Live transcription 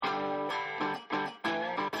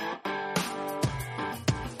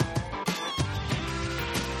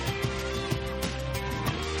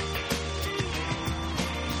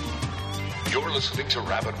listening to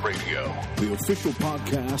Rabbit Radio, the official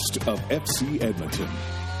podcast of FC Edmonton.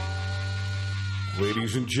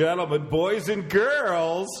 Ladies and gentlemen, boys and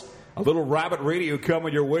girls, a little Rabbit Radio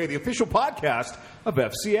coming your way, the official podcast of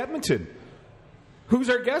FC Edmonton. Who's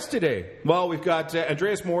our guest today? Well, we've got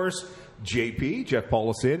Andreas Morris, JP, Jeff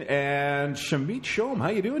Paulison, and Shamit Shom. How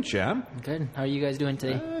you doing, Sham? Good. How are you guys doing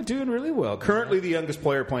today? Doing really well. Currently the youngest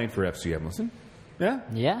player playing for FC Edmonton.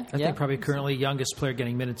 Yeah? I think probably currently youngest player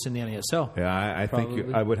getting minutes in the NASL. Yeah, I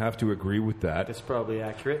think I would have to agree with that. That's probably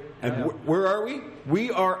accurate. And where are we?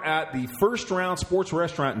 We are at the First Round Sports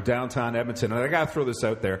Restaurant in downtown Edmonton. And I got to throw this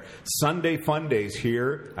out there. Sunday Fun Days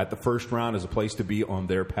here at the First Round is a place to be on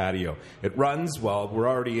their patio. It runs, well, we're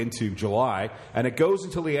already into July, and it goes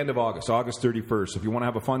until the end of August 31st. So if you want to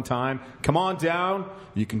have a fun time, come on down.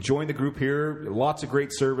 You can join the group here. Lots of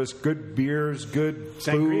great service, good beers, good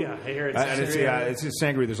sangria. Food. I hear it's sangria. It's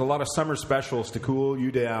sangria. There's a lot of summer specials to cool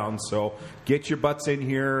you down. So get your butts in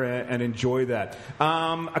here and enjoy that.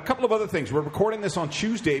 A couple of other things. We're recording this on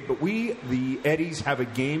Tuesday, but we, the Eddies, have a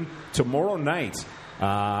game tomorrow night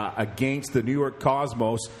against the New York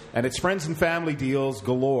Cosmos, and it's friends and family deals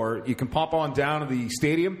galore. You can pop on down to the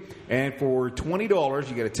stadium, and for $20,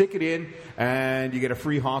 you get a ticket in, and you get a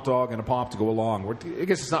free hot dog and a pop to go along. I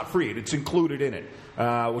guess it's not free. It's included in it,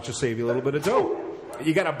 which will save you a little bit of dough.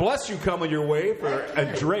 You got a bless you coming your way for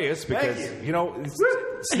Andreas because,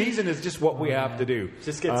 sneezing is just what we have to do.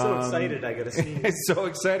 Just get so excited, I got to sneeze. It's so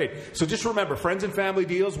exciting. So just remember, friends and family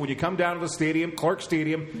deals, when you come down to the stadium, Clark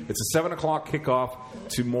Stadium, it's a 7 o'clock kickoff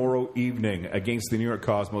tomorrow evening against the New York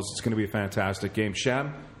Cosmos. It's going to be a fantastic game.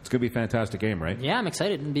 Sham, it's going to be a fantastic game, right? Yeah, I'm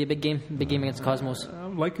excited. It'll be a big game against the Cosmos.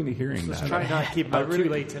 I'm liking to hearing that. Try not to keep them too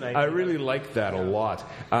late tonight. I really like that a lot.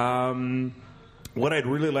 What I'd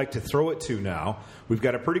really like to throw it to now, we've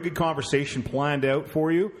got a pretty good conversation planned out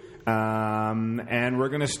for you. And we're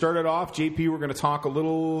going to start it off. JP, we're going to talk a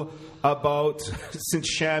little about, since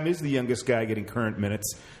Sham is the youngest guy getting current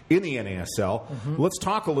minutes in the NASL, let's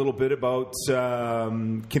talk a little bit about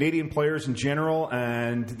Canadian players in general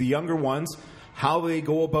and the younger ones, how they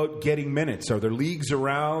go about getting minutes. Are there leagues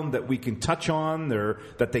around that we can touch on,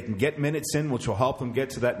 that they can get minutes in, which will help them get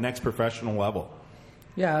to that next professional level?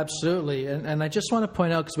 Yeah, absolutely. And I just want to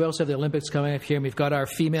point out, because we also have the Olympics coming up here, and we've got our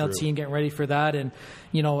female team getting ready for that. And,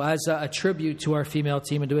 as a tribute to our female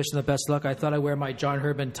team and to wish them the best luck, I thought I'd wear my John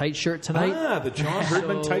Herdman tight shirt tonight. The John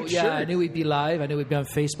Herdman tight shirt. Yeah, I knew we'd be live. I knew we'd be on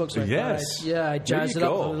Facebook. So I jazzed it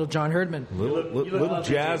up with a little John Herdman. Little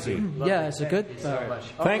jazzy. Yeah, is it good?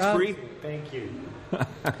 Thanks, Bree. Thank you.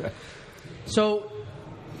 So...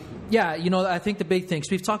 yeah, I think the big things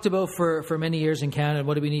we've talked about for many years in Canada,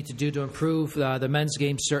 what do we need to do to improve the men's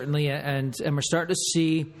game, certainly, and we're starting to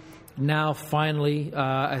see now, finally,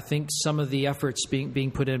 I think some of the efforts being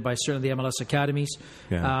put in by certainly the MLS academies.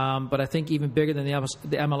 Yeah. But I think even bigger than the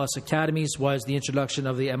MLS academies was the introduction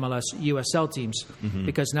of the MLS USL teams,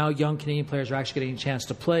 because now young Canadian players are actually getting a chance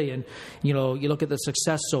to play. And, you look at the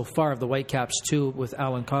success so far of the Whitecaps, too, with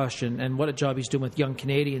Alan Kosh, and what a job he's doing with young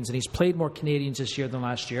Canadians. And he's played more Canadians this year than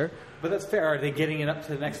last year. But that's fair. Are they getting it up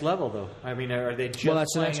to the next level, though? I mean, are they just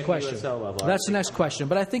that's the next question. USL level? That's the next question.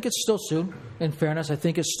 But I think it's still soon, in fairness. I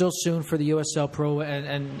think it's still soon for the USL Pro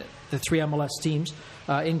and the 3 MLS teams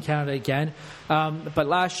in Canada again. But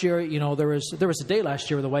last year, there was a day last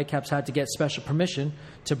year where the Whitecaps had to get special permission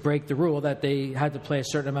to break the rule that they had to play a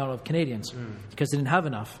certain amount of Canadians because they didn't have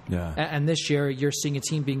enough. Yeah. And this year, you're seeing a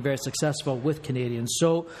team being very successful with Canadians.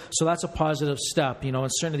 So that's a positive step. And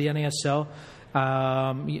certainly the NASL.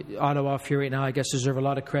 Ottawa here right now, I guess, deserve a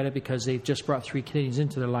lot of credit because they've just brought 3 Canadians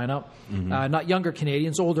into their lineup. Not younger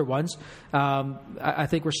Canadians, older ones. I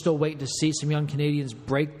think we're still waiting to see some young Canadians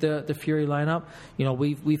break the Fury lineup.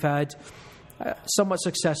 We've had somewhat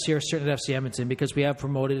success here, certainly at FC Edmonton, because we have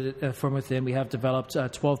promoted it from within. We have developed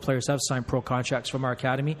 12 players have signed pro contracts from our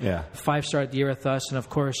academy. 5 started the year with us, and of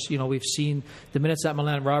course, we've seen the minutes that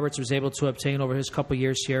Milan Roberts was able to obtain over his couple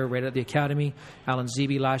years here, right at the academy. Alan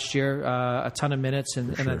Zeeby last year, a ton of minutes,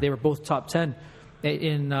 and they were both top 10.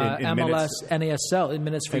 In MLS, minutes, NASL, in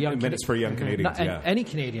minutes for young Canadians, any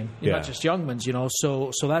Canadian, not just young ones,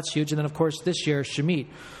 So that's huge. And then, of course, this year, Shamit.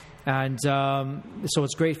 And so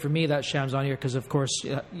it's great for me that Sham's on here because, of course,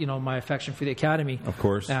 my affection for the academy. Of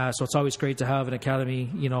course. So it's always great to have an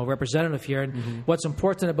academy, representative here. And what's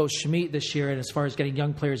important about Shamit this year, and as far as getting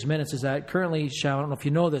young players minutes, is that currently, Sham, I don't know if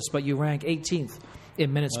you know this, but you rank 18th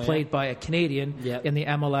in minutes played by a Canadian in the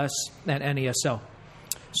MLS and NASL.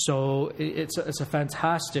 So it's a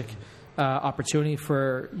fantastic opportunity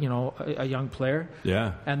for a young player.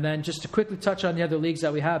 Yeah. And then just to quickly touch on the other leagues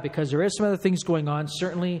that we have, because there is some other things going on.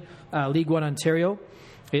 Certainly, League One Ontario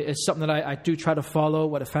it's something that I do try to follow.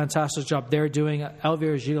 What a fantastic job they're doing.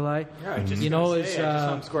 Elvira Gilai, is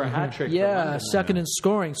saw him score a hat trick. second in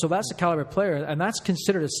scoring. So that's a caliber player, and that's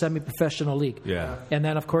considered a semi-professional league. Yeah. And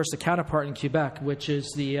then of course the counterpart in Quebec, which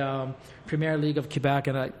is the Premier League of Quebec,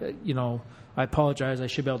 and I apologize. I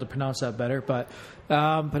should be able to pronounce that better, but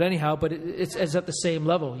anyhow, it's at the same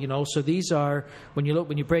level, So these are when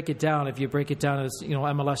you break it down. If you break it down as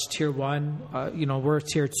MLS Tier 1, we're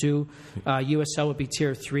Tier 2, USL would be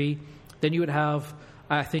Tier 3. Then you would have,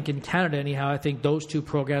 I think in Canada anyhow, I think those two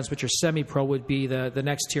programs which are semi-pro would be the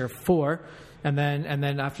next Tier 4, and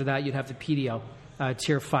then after that you'd have the PDL.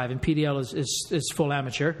 Tier 5, and PDL is full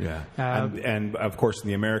amateur. Yeah, and of course, in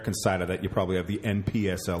the American side of that, you probably have the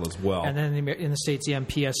NPSL as well. And then in the States, the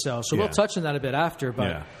MPSL. So we'll touch on that a bit after.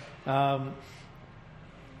 But I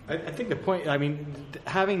think the point,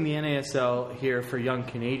 having the NASL here for young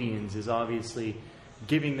Canadians is obviously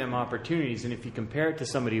giving them opportunities. And if you compare it to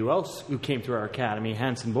somebody else who came through our academy,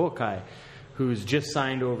 Hansen Bokai, who's just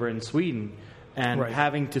signed over in Sweden, and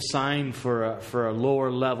having to sign for a lower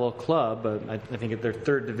level club, I think at their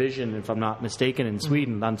third division, if I'm not mistaken, in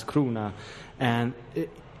Sweden, Landskrona, and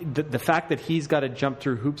the fact that he's got to jump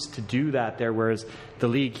through hoops to do that there, whereas the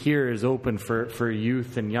league here is open for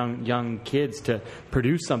youth and young kids to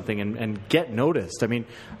produce something and get noticed.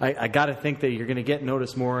 I got to think that you're going to get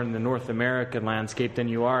noticed more in the North American landscape than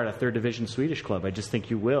you are at a third division Swedish club. I just think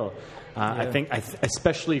you will. I think,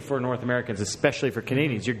 especially for North Americans, especially for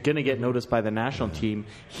Canadians, you're going to get noticed by the national team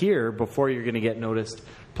here before you're going to get noticed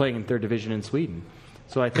playing in third division in Sweden.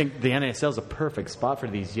 So I think the NASL is a perfect spot for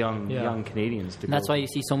these young Canadians to go. That's why you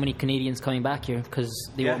see so many Canadians coming back here,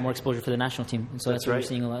 because they want more exposure for the national team. And so that's what we're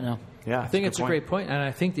seeing a lot now. Yeah, I think it's a great point, and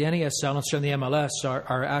I think the NASL and certainly the MLS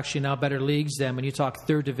are actually now better leagues than when you talk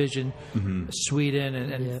third division Sweden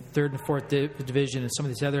and third and fourth division and some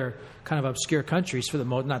of these other kind of obscure countries for the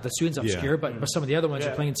most. Not that Sweden's obscure, but some of the other ones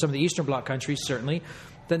are playing in some of the Eastern Bloc countries certainly.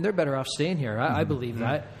 Then they're better off staying here. I believe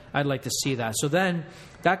that. I'd like to see that. So then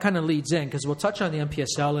that kind of leads in, because we'll touch on the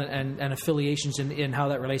MPSL and affiliations in how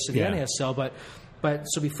that relates to the NASL, But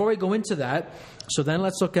so before we go into that, so then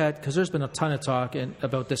let's look at, because there's been a ton of talk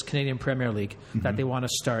about this Canadian Premier League that they want to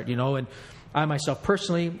start, and I myself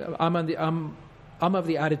personally, I'm of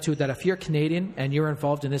the attitude that if you're Canadian and you're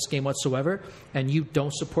involved in this game whatsoever and you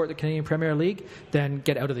don't support the Canadian Premier League, then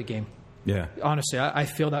get out of the game. Yeah. Honestly, I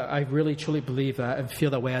feel that. I really, truly believe that and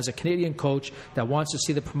feel that way as a Canadian coach that wants to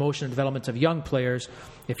see the promotion and development of young players.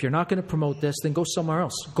 If you're not going to promote this, then go somewhere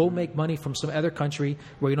else. Go make money from some other country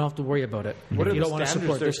where you don't have to worry about it. What are you the don't want to standards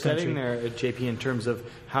support they're this country. setting there at JP in terms of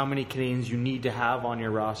how many Canadians you need to have on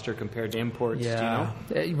your roster compared to imports? Yeah.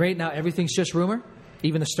 Do you know? Right now, everything's just rumor.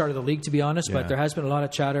 Even the start of the league, to be honest, but there has been a lot of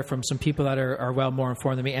chatter from some people that are well more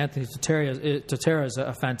informed than me. Anthony Totera is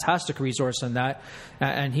a fantastic resource on that,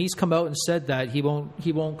 and he's come out and said that he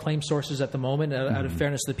won't claim sources at the moment out of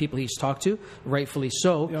fairness to the people he's talked to, rightfully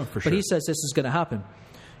so. Yeah, for but sure. he says this is going to happen.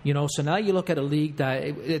 So now you look at a league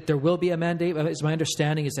that there will be a mandate. As my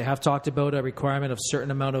understanding is they have talked about a requirement of certain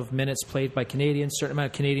amount of minutes played by Canadians, certain amount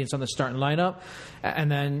of Canadians on the starting lineup. And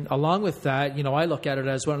then along with that, I look at it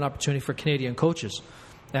as an opportunity for Canadian coaches.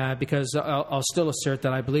 Because I'll still assert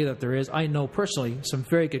that I believe that there is. I know personally some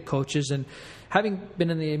very good coaches, and having been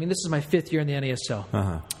this is my 5th year in the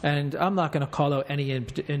NASL, and I'm not going to call out any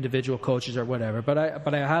individual coaches or whatever, but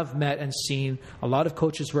I have met and seen a lot of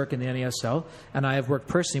coaches work in the NASL, and I have worked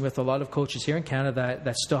personally with a lot of coaches here in Canada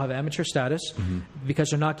that still have amateur status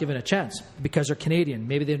because they're not given a chance, because they're Canadian.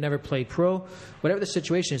 Maybe they've never played pro, whatever the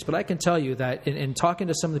situation is. But I can tell you that in talking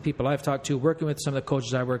to some of the people I've talked to, working with some of the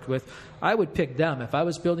coaches I worked with, I would pick them. If I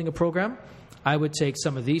was building a program, I would take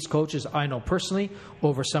some of these coaches I know personally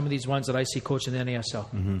over some of these ones that I see coaching in the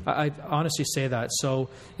NASL. I honestly say that. So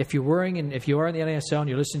if you're worrying, and if you are in the NASL and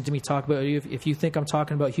you're listening to me talk about you, if you think I'm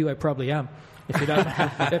talking about Hugh, I probably am. If you're not,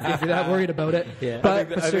 if you're not worried about it. Yeah.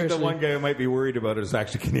 But I think the one guy who might be worried about it is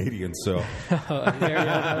actually Canadian. So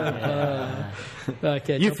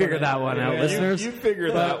okay, You figure that one out, listeners. You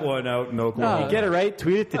figure that one out in Oklahoma. You get it right,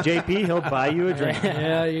 tweet it to JP, he'll buy you a drink.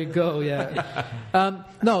 Yeah, you go. Yeah.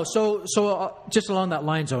 No. So just along that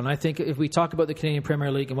line zone, I think if we talk about the Canadian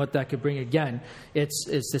Premier League and what that could bring, again, it's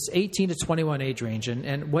this 18 to 21 age range,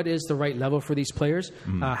 and what is the right level for these players?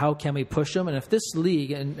 How can we push them? And if this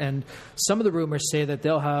league and some of the rumors say that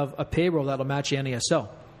they'll have a payroll that'll match the NASL.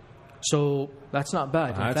 So that's not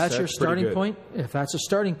bad. If that's your starting point, if that's a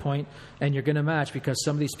starting point, and you're going to match, because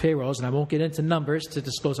some of these payrolls, and I won't get into numbers to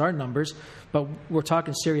disclose our numbers, but we're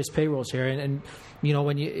talking serious payrolls here. And you know,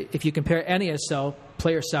 if you compare NASL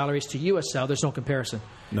player salaries to USL, there's no comparison.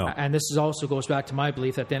 No. And this also goes back to my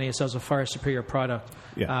belief that the NASL is a far superior product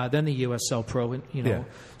than the USL Pro. You know,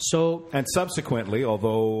 so and subsequently,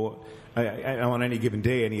 although on any given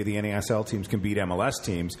day, any of the NASL teams can beat MLS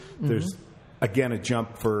teams, there's again a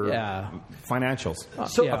jump for financials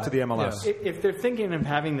up to the MLS. Yeah. If they're thinking of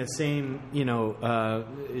having the same, you know,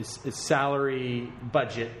 salary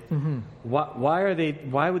budget,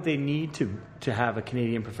 why would they need to have a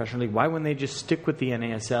Canadian professional league? Why wouldn't they just stick with the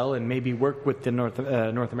NASL and maybe work with the North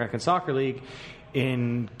American Soccer League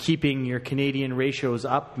in keeping your Canadian ratios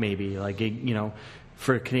up? Maybe, like, you know,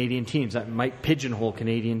 for Canadian teams that might pigeonhole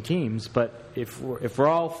Canadian teams. But if we're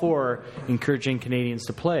all for encouraging Canadians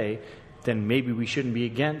to play, then maybe we shouldn't be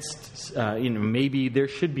against, maybe there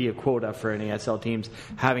should be a quota for NASL teams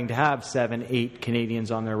having to have 7-8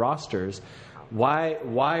 Canadians on their rosters. Why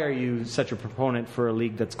are you such a proponent for a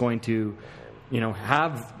league that's going to, you know,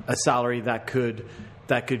 have a salary that could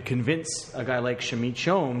convince a guy like Shamit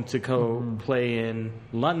Shome to go play in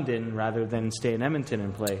London rather than stay in Edmonton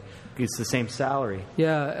and play? It's the same salary.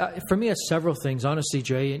 Yeah, for me, it's several things, honestly,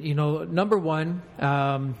 Jay. You know, number one,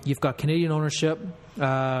 you've got Canadian ownership,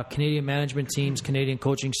 Canadian management teams, Canadian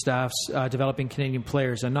coaching staffs, developing Canadian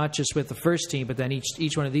players, and not just with the first team, but then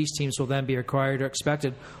each one of these teams will then be required or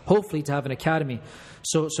expected, hopefully, to have an academy.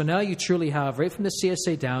 So now you truly have, right from the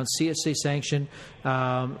CSA down, CSA sanctioned,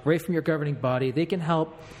 right from your governing body, they can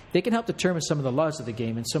help determine some of the laws of the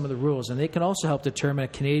game and some of the rules, and they can also help determine a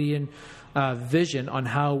Canadian vision on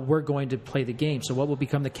how we're going to play the game. So what will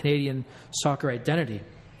become the Canadian soccer identity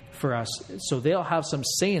for us? So they'll have some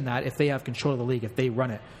say in that if they have control of the league, if they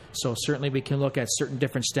run it. So certainly we can look at certain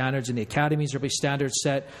different standards in the academies. There'll be standards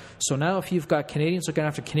set. So now if you've got Canadians looking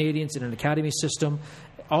after Canadians in an academy system,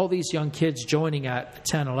 all these young kids joining at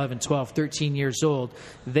 10, 11, 12, 13 years old,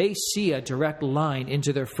 they see a direct line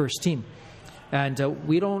into their first team. And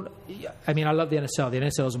we don't. I mean, I love the NSL. The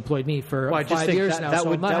NSL has employed me for 5 years now. That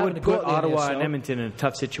would put Ottawa and Edmonton in a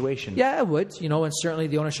tough situation. Yeah, it would. You know, and certainly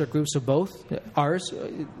the ownership groups of both, ours,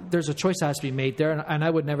 there's a choice that has to be made there. And I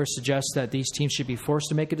would never suggest that these teams should be forced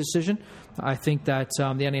to make a decision. I think that the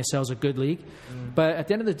NASL is a good league. But at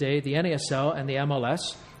the end of the day, the NASL and the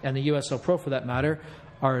MLS and the USL Pro, for that matter,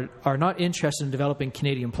 are not interested in developing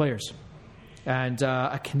Canadian players. And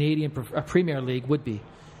a Premier League would be.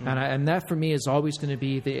 And that for me is always going to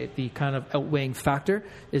be the kind of outweighing factor,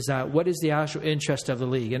 is that what is the actual interest of the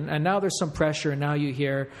league? And now there's some pressure, and now you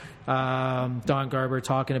hear Don Garber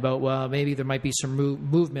talking about, well, maybe there might be some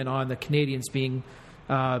movement on the Canadians being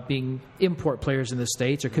import players in the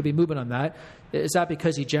States. There could be movement on that. Is that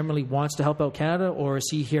because he generally wants to help out Canada, or is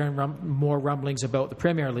he hearing more rumblings about the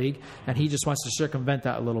Premier League and he just wants to circumvent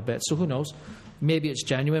that a little bit? So who knows? Maybe it's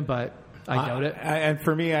genuine, but I doubt it. And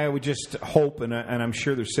for me, I would just hope, and I'm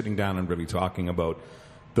sure they're sitting down and really talking about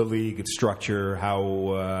the league, its structure,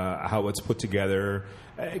 how it's put together,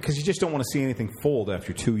 because you just don't want to see anything fold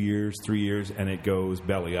after 2 years, 3 years, and it goes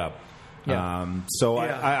belly up. Yeah.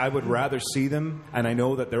 I would rather see them, and I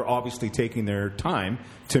know that they're obviously taking their time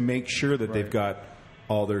to make sure that they've got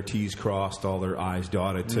all their T's crossed, all their I's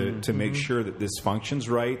dotted, to make sure that this functions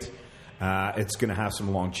right. It's going to have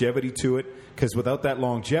some longevity to it, because without that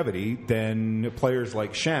longevity, then players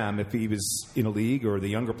like Sham, if he was in a league, or the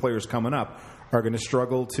younger players coming up, are going to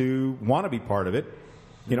struggle to want to be part of it.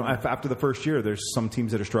 You know, after the first year, there's some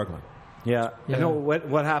teams that are struggling. Yeah. I know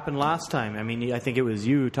what happened last time. I mean, I think it was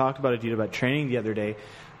you who talked about it, dude, about training the other day.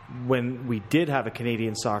 When we did have a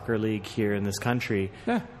Canadian soccer league here in this country,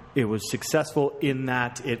 it was successful in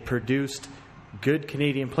that it produced good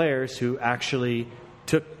Canadian players who actually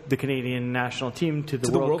took the Canadian national team to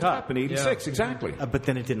the World Cup in '86, exactly. But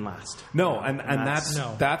then it didn't last. No, and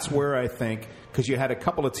that's where I think, because you had a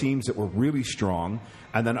couple of teams that were really strong,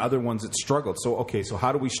 and then other ones that struggled. So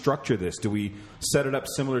how do we structure this? Do we set it up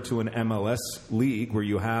similar to an MLS league where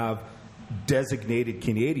you have designated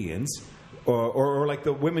Canadians, or like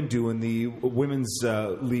the women do in the women's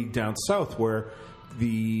league down south, where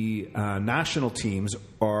the national teams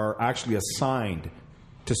are actually assigned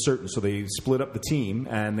to certain, so they split up the team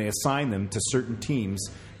and they assign them to certain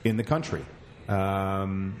teams in the country. They're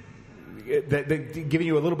giving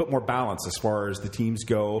you a little bit more balance as far as the teams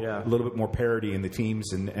go, a little bit more parity in the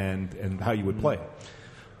teams and how you would play.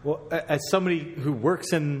 Well, as somebody who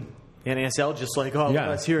works in NASL, just like all of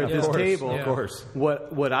us here at this table, of course,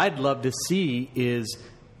 what I'd love to see is,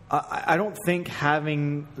 I don't think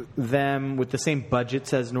having them with the same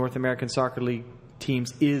budgets as North American Soccer League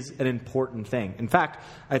teams is an important thing. In fact,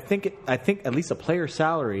 I think at least the players'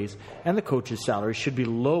 salaries and the coaches' salaries should be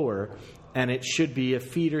lower, and it should be a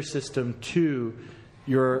feeder system to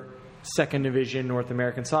your second division North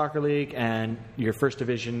American Soccer League and your first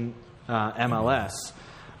division MLS.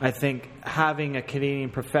 I think having a Canadian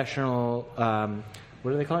professional,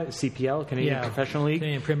 what do they call it? CPL, Canadian Professional League,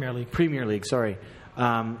 Canadian Premier League. Sorry,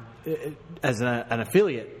 as an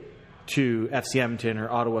affiliate to FC Edmonton or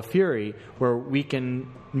Ottawa Fury, where we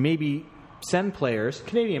can maybe send players,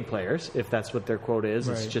 Canadian players, if that's what their quota is,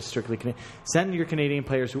 it's just strictly Canadian, send your Canadian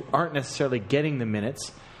players who aren't necessarily getting the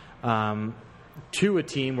minutes to a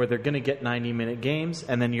team where they're going to get 90-minute games,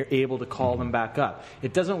 and then you're able to call them back up.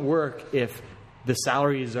 It doesn't work if the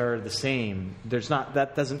salaries are the same.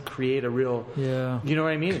 That doesn't create a real, you know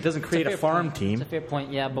what I mean? It doesn't create a farm team. It's a fair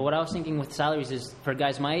point, yeah. But what I was thinking with salaries is, for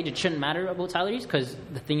guys my age, it shouldn't matter about salaries, because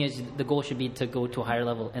the thing is, the goal should be to go to a higher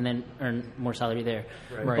level and then earn more salary there.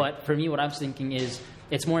 Right. But for me, what I was thinking is,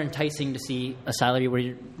 it's more enticing to see a salary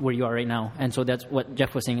where you are right now. And so that's what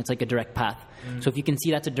Jeff was saying. It's like a direct path. So if you can see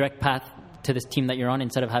that's a direct path to this team that you're on,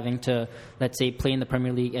 instead of having to, let's say, play in the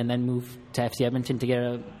Premier League and then move to FC Edmonton to get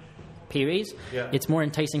a pay raise, it's more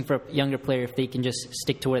enticing for a younger player if they can just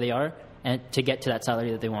stick to where they are and to get to that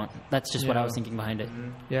salary that they want. That's just what I was thinking behind it.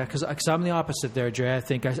 Yeah, because I'm the opposite there, Jay. I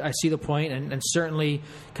think I see the point, and certainly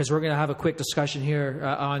because we're going to have a quick discussion here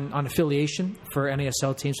on affiliation for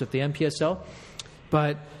NASL teams with the NPSL.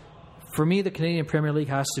 But for me, the Canadian Premier League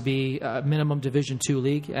has to be a minimum Division II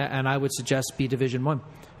league, and I would suggest be Division I.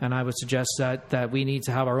 And I would suggest that we need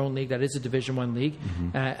to have our own league that is a Division I league.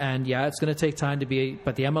 And it's going to take time to be.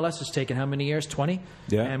 But the MLS has taken how many years? 20.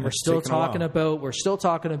 Yeah, and we're still talking about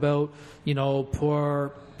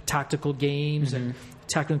poor tactical games and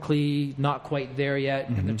technically not quite there yet.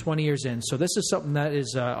 And they're 20 years in. So this is something that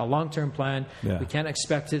is a long-term plan. Yeah. We can't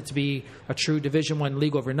expect it to be a true Division I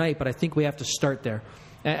league overnight. But I think we have to start there.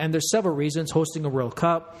 And there's several reasons. Hosting a World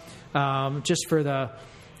Cup, just for the.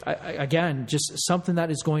 Again, just something that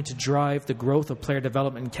is going to drive the growth of player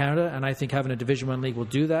development in Canada, and I think having a Division I league will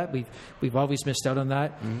do that. We've always missed out on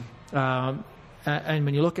that. And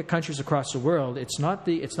when you look at countries across the world, it's not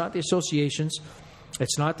the associations,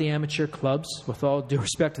 it's not the amateur clubs. With all due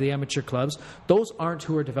respect to the amateur clubs, those aren't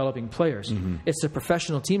who are developing players. It's the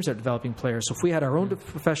professional teams that are developing players. So if we had our own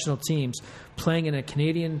professional teams playing in a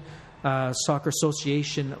Canadian Soccer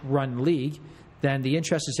Association run league, then the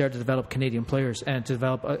interest is there to develop Canadian players and to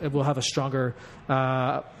develop. We'll have a stronger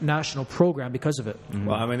national program because of it.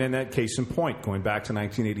 Well, I mean, in that case in point, going back to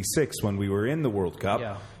 1986 when we were in the World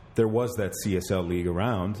Cup, there was that CSL league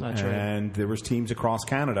around, and there was teams across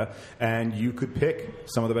Canada, and you could pick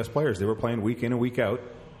some of the best players. They were playing week in and week out,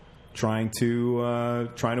 trying to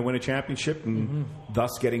win a championship and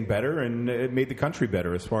thus getting better, and it made the country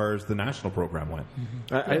better as far as the national program went.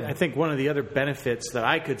 I think one of the other benefits that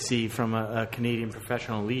I could see from a Canadian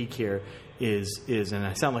professional league here is, and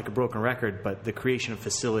I sound like a broken record, but the creation of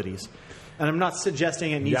facilities. And I'm not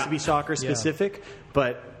suggesting it needs to be soccer specific,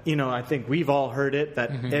 but I think we've all heard it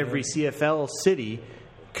that every CFL city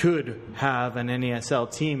could have an NASL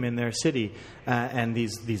team in their city, and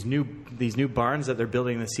these new barns that they're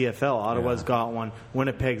building in the CFL. Ottawa's got one,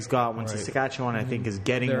 Winnipeg's got one, Saskatchewan I think is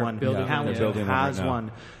getting one, Hamilton has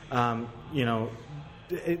one. I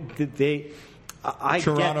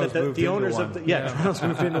get that the owners of Toronto's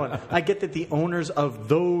moved into one. I get that the owners of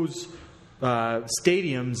those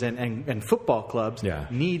stadiums and football clubs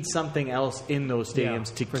need something else in those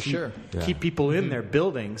stadiums to keep people in their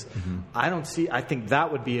buildings. I think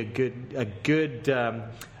that would be a good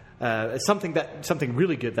something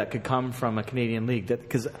really good that could come from a Canadian league,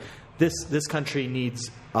 because this country needs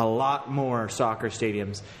a lot more soccer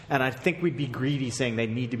stadiums, and I think we'd be greedy saying they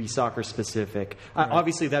need to be soccer specific.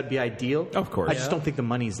 Obviously, that'd be ideal. Of course, I just don't think the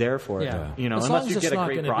money's there for it. Unless you get a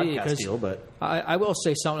great broadcast deal. But I will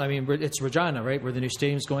say something. I mean, it's Regina, right, where the new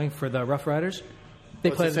stadium's going for the Rough Riders.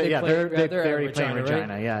 They're already playing Regina.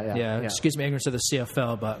 Right? Yeah. Excuse me, ignorance of the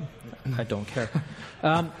CFL, but I don't care.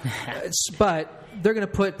 But they're going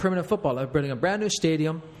to put permanent football. They're building a brand new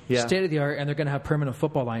stadium, state of the art, and they're going to have permanent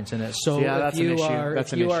football lines in it. So if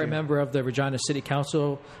you are a member of the Regina City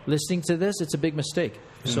Council listening to this, it's a big mistake.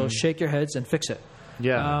 So shake your heads and fix it.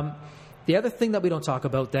 The other thing that we don't talk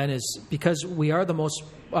about then is, because we are the most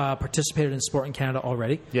participated in sport in Canada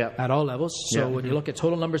already at all levels. So when you look at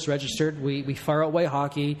total numbers registered, we far outweigh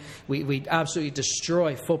hockey. We absolutely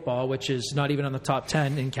destroy football, which is not even on the top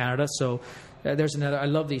 10 in Canada. So there's another. I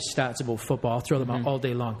love these stats about football. I'll throw them out all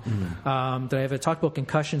day long. Did I ever talk about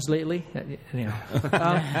concussions lately?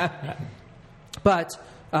 But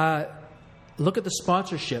look at the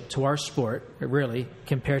sponsorship to our sport, really,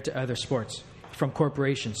 compared to other sports. from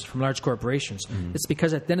corporations, from large corporations. It's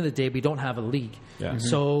because at the end of the day, we don't have a league. Yeah.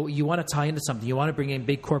 So you want to tie into something. You want to bring in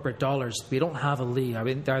big corporate dollars. We don't have a league. I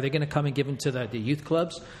mean, are they going to come and give them to the youth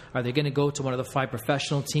clubs? Are they going to go to one of the 5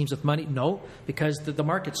 professional teams with money? No, because the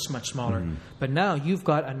market's much smaller. But now you've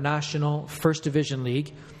got a national first division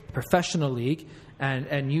league, professional league,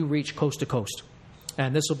 and you reach coast to coast.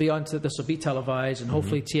 And this will be televised, and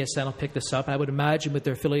hopefully TSN will pick this up. I would imagine with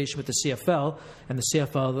their affiliation with the CFL and the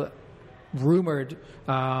CFL rumored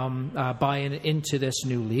buy-in into this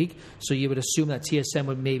new league. So you would assume that TSN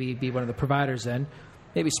would maybe be one of the providers then.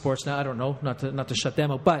 Maybe Sportsnet, I don't know, not to shut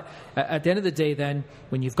them out. But at the end of the day, then,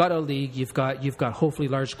 when you've got a league, you've got hopefully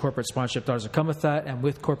large corporate sponsorship dollars that come with that, and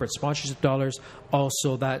with corporate sponsorship dollars,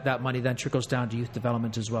 also that money then trickles down to youth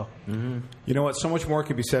development as well. You know what? So much more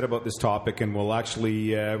can be said about this topic, and we'll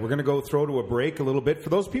actually we're going to go throw to a break a little bit. For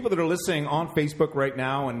those people that are listening on Facebook right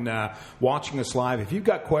now and watching us live, if you've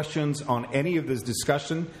got questions on any of this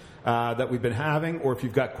discussion that we've been having, or if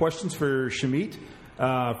you've got questions for Shamit,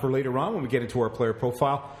 for later on when we get into our player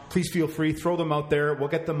profile, please feel free, throw them out there. We'll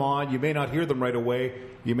get them on. You may not hear them right away.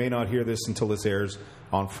 You may not hear this until this airs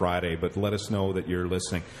on Friday, but let us know that you're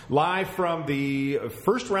listening. Live from the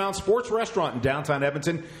First Round Sports Restaurant in downtown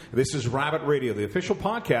Edmonton, this is Rabbit Radio, the official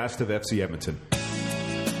podcast of FC Edmonton.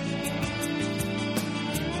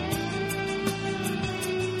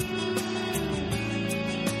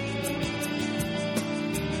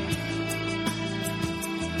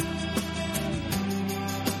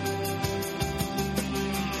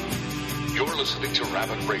 Listening to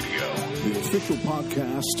Rabbit Radio, the official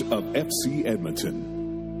podcast of FC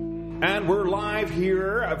Edmonton. And we're live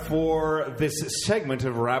here for this segment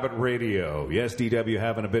of Rabbit Radio. Yes, DW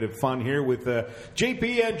having a bit of fun here with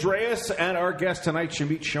JP Andreas and our guest tonight,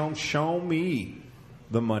 Shamit Shom. Show me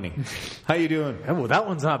the money. How you doing? Well, that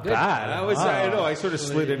one's not bad. I know. I sort of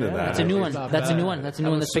slid into that. That's a new one. That's a new one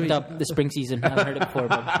that's picked up this spring season. I haven't heard it before,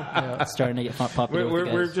 but it's starting to get popular.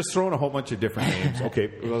 We're just throwing a whole bunch of different names.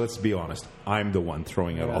 Okay, well, let's be honest. I'm the one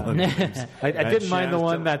throwing out all the names. I didn't mind the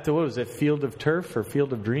one that, what was it, Field of Turf or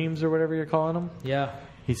Field of Dreams or whatever you're calling them? Yeah.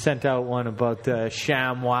 He sent out one about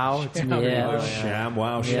Sham Wow. Sham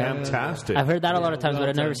Wow, Shamtastic. I've heard that a lot of times, but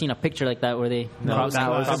I've never seen a picture like that where they. That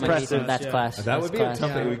was impressive. That's class. That would be a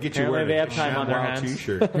tough thing. We get you wearing a Sham Wow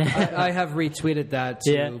T-shirt. I have retweeted that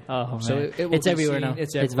too. Yeah. Oh, so it's everywhere now.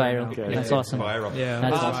 It's viral. Okay. That's awesome. Viral. Yeah,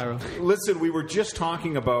 that's viral. Listen, we were just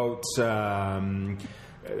talking about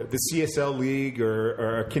the CSL League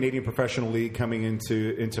or Canadian Professional League coming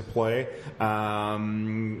into play.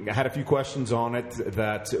 I had a few questions on it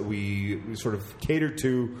that we sort of catered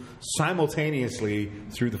to simultaneously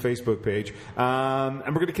through the Facebook page. And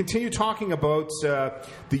we're going to continue talking about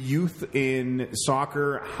the youth in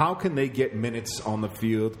soccer. How can they get minutes on the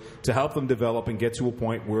field to help them develop and get to a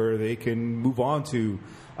point where they can move on to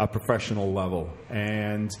a professional level?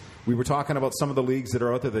 And we were talking about some of the leagues that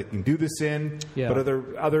are out there that can do this in, but are there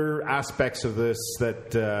other aspects of this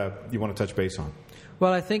that you want to touch base on?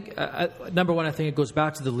 Well, I think, number one, I think it goes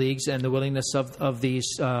back to the leagues and the willingness of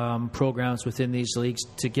these programs within these leagues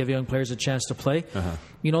to give young players a chance to play.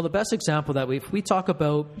 You know, the best example that we talk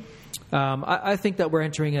about, I think that we're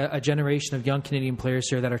entering a generation of young Canadian players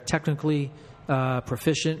here that are technically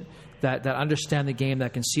proficient, that understand the game,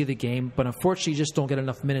 that can see the game, but unfortunately just don't get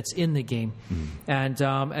enough minutes in the game. And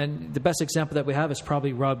the best example that we have is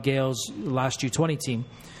probably Rob Gale's last U20 team.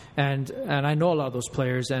 And I know a lot of those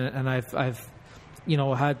players, and I've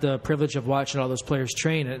had the privilege of watching all those players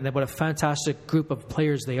train, and what a fantastic group of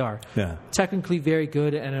players they are. Yeah. Technically very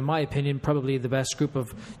good, and in my opinion, probably the best group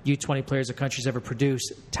of U20 players the country's ever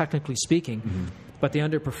produced, technically speaking. But they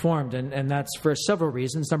underperformed, and that's for several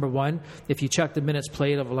reasons. Number one, if you check the minutes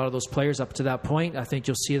played of a lot of those players up to that point, I think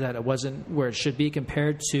you'll see that it wasn't where it should be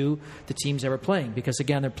compared to the teams they were playing. Because,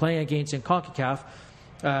 again, they're playing against, in CONCACAF,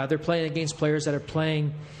 they're playing against players that are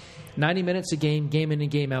playing 90 minutes a game in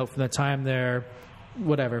and game out from the time they're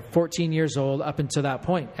 14 years old up until that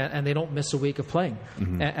point, and they don't miss a week of playing.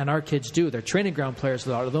 And our kids do. They're training ground players,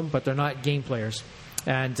 a lot of them, but they're not game players.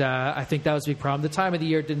 And I think that was a big problem. The time of the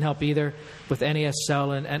year didn't help either, with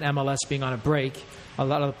NASL and MLS being on a break. A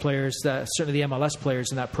lot of the players, certainly the MLS players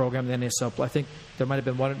in that program, the NASL, I think there might have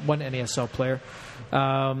been one NASL player,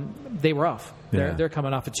 they were off. They're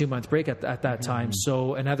coming off a 2-month break at that time.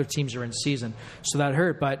 So, and other teams are in season, so that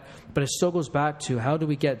hurt. But it still goes back to how do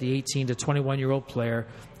we get the 18 to 21-year-old player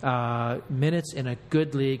minutes in a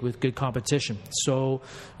good league with good competition. So,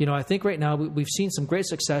 I think right now we've seen some great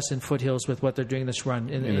success in Foothills with what they're doing this run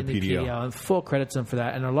in the PDL, and full credit to them for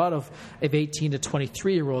that. And a lot of 18 to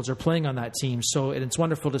 23-year-olds are playing on that team. So it's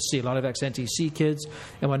wonderful to see a lot of ex-NTC kids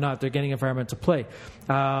and whatnot. They're getting environment to play.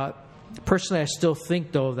 Personally, I still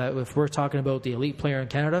think, though, that if we're talking about the elite player in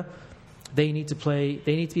Canada, they need to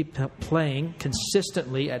be playing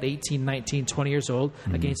consistently at 18, 19, 20 years old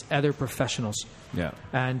against other professionals. Yeah.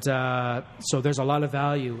 And so there's a lot of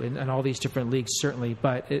value in all these different leagues, certainly.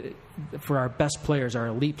 But for our best players, our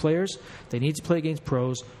elite players, they need to play against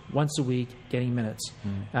pros once a week, getting minutes,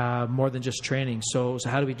 more than just training. So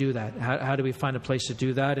how do we do that? How do we find a place to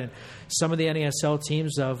do that? And some of the NASL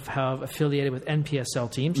teams have affiliated with NPSL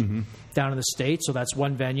teams down in the States. So that's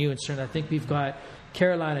one venue. And certainly I think we've got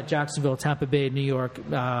Carolina, Jacksonville, Tampa Bay, New York,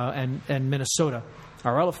 and Minnesota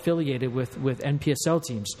are all affiliated with NPSL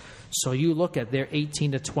teams. So you look at their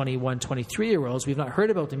 18 to 21, 23-year-olds. We've not heard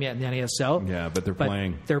about them yet in the NASL. Yeah, but they're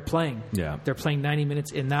playing. They're playing. Yeah. They're playing 90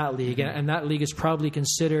 minutes in that league. And that league is probably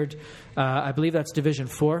considered, I believe that's Division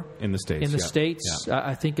 4. In the States. In the States. Yeah.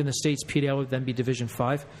 I think in the States, PDL would then be Division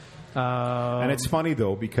 5. And it's funny,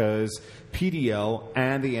 though, because PDL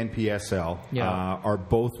and the NPSL are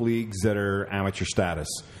both leagues that are amateur status.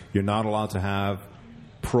 You're not allowed to have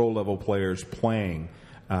pro-level players playing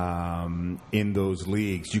in those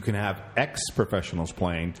leagues. You can have ex-professionals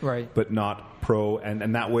playing, right, but not pro.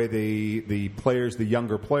 And that way the players, the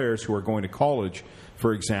younger players who are going to college,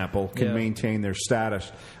 for example, can maintain their status,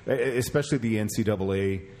 especially the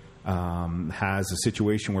NCAA. Has a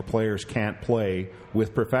situation where players can't play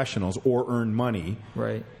with professionals or earn money.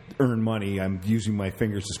 Right. Earn money. I'm using my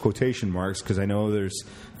fingers as quotation marks because I know there's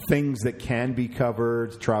things that can be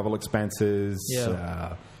covered, travel expenses,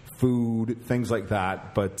 food, things like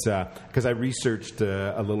that. But because I researched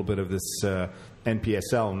a little bit of this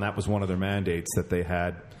NPSL, and that was one of their mandates that they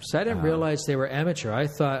had. So I didn't realize they were amateur. I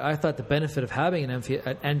thought the benefit of having an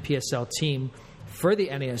NPSL team for the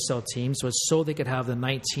NASL teams was so they could have the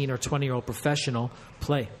 19 or 20-year-old professional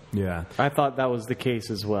play. Yeah. I thought that was the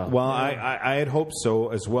case as well. Well, I had hoped so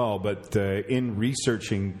as well, but in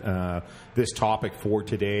researching this topic for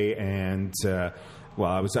today and I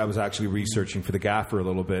was actually researching for the Gaffer a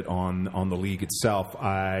little bit on the league itself.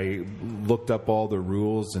 I looked up all the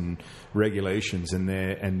rules and regulations, and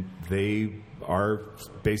they are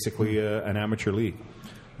basically an amateur league.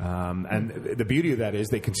 And the beauty of that is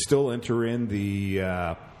they can still enter in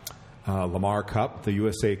the Lamar Cup, the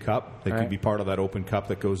USA Cup. They can be part of that Open Cup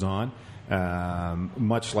that goes on,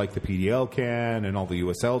 much like the PDL can and all the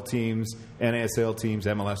USL teams, NASL teams,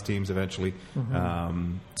 MLS teams eventually.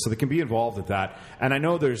 So they can be involved with that. And I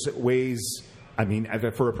know there's ways, I mean,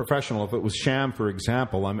 for a professional, if it was Sham, for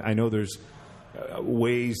example, I know there's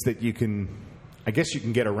ways that you can, I guess you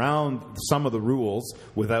can get around some of the rules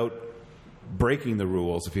without breaking the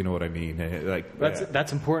rules, if you know what I mean.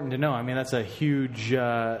 That's important to know. I mean, that's a huge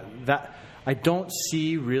that I don't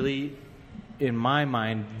see really, in my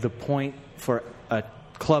mind, the point for a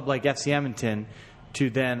club like FC Edmonton to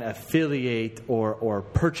then affiliate or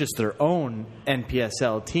purchase their own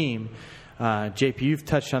NPSL team. JP, you've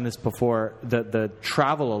touched on this before. The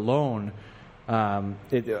travel alone,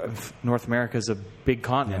 North America is a big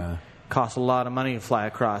continent. Yeah. Costs a lot of money to fly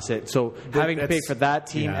across it. So having to pay for that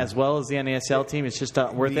team as well as the NASL team, it's just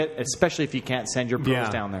not worth it, especially if you can't send your pros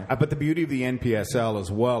down there. But the beauty of the NPSL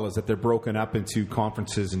as well is that they're broken up into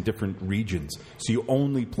conferences in different regions. So you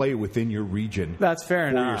only play within your region. That's fair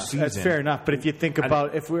enough. That's fair enough. But if you think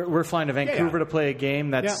about if we're flying to Vancouver to play a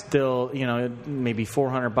game, that's still maybe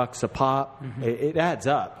 $400 a pop. It adds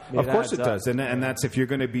up. Of course it does. And that's if you're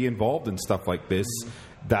going to be involved in stuff like this.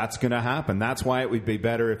 That's going to happen. That's why it would be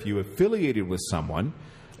better if you affiliated with someone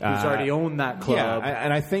who's already owned that club. Yeah,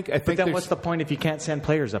 and I think. But then, what's the point if you can't send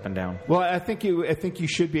players up and down? Well, I think you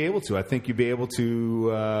should be able to. I think you'd be able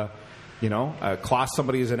to, class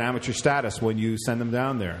somebody as an amateur status when you send them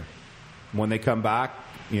down there. When they come back,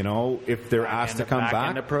 if they're asked to come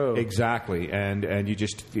back, exactly, and you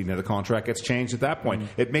just the contract gets changed at that point.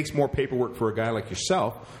 It makes more paperwork for a guy like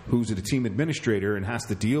yourself, who's a team administrator and has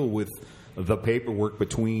to deal with the paperwork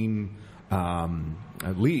between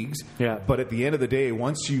leagues. Yeah. But at the end of the day,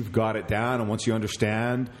 once you've got it down and once you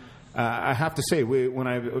understand, I have to say,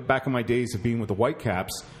 back in my days of being with the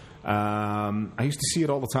Whitecaps, I used to see it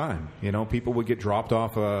all the time. People would get dropped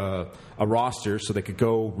off a roster so they could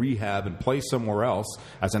go rehab and play somewhere else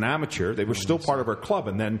as an amateur. They were still part of our club,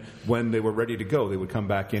 and then when they were ready to go, they would come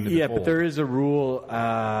back into the fold. Yeah, but there is a rule.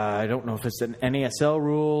 I don't know if it's an NASL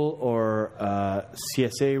rule or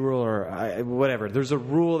CSA rule or whatever. There's a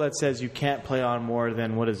rule that says you can't play on more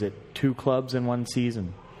than, 2 clubs in one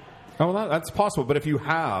season. Oh, well, that's possible. But if you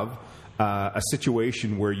have a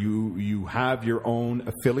situation where you have your own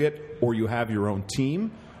affiliate or you have your own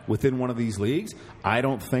team within one of these leagues, I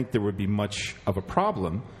don't think there would be much of a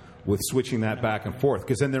problem with switching that back and forth,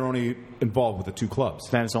 because then they're only involved with the two clubs.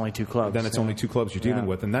 Then it's only two clubs. Then it's only two clubs you're dealing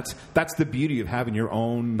with, and that's the beauty of having your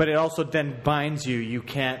own. But it also then binds you. You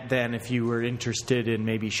can't then, if you were interested in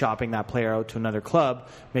maybe shopping that player out to another club,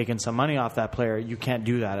 making some money off that player, you can't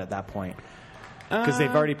do that at that point. Because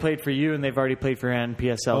they've already played for you and they've already played for your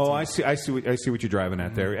NPSL team. I see what you're driving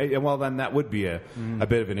at there. Well, then that would be a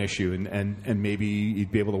bit of an issue, and maybe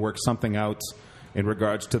you'd be able to work something out in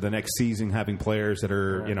regards to the next season, having players that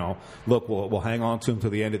are, look, we'll hang on to them to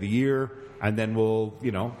the end of the year, and then we'll,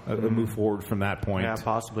 move forward from that point. Yeah,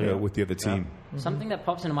 possibly. With the other team. Something that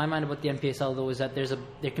pops into my mind about the NPSL, though, is that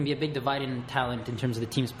there can be a big divide in talent in terms of the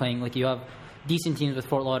teams playing. Like, you have decent teams with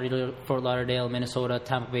Fort Lauderdale, Minnesota,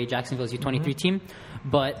 Tampa Bay, Jacksonville's U23 team.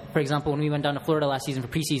 But, for example, when we went down to Florida last season for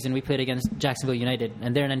preseason, we played against Jacksonville United,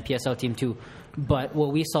 and they're an NPSL team too. But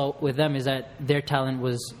what we saw with them is that their talent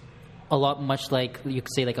was a lot much like, you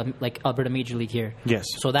could say, like Alberta Major League here. Yes.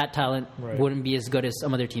 So that talent wouldn't be as good as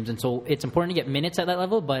some other teams. And so it's important to get minutes at that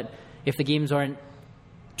level, but if the games aren't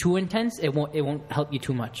too intense, it won't help you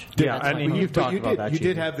too much. Yeah, I mean, you've talked about that. You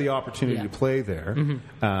did have the opportunity to play there.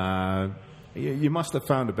 You must have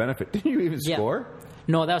found a benefit. Didn't you even score?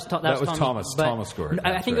 No, that was Thomas. Thomas scored.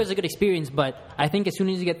 I think it was a good experience, but I think as soon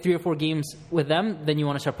as you get 3 or 4 games with them, then you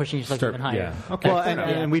want to start pushing yourself even higher. Yeah. Okay. Well,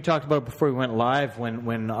 and we talked about before we went live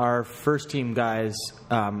when our first team guys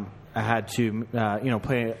had to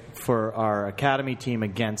play for our academy team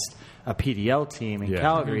against a PDL team in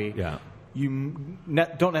Calgary. Yeah. You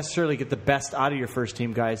don't necessarily get the best out of your first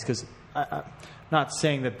team guys, because not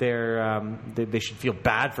saying that they should feel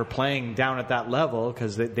bad for playing down at that level,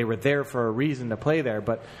 because they were there for a reason to play there,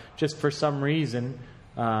 but just for some reason,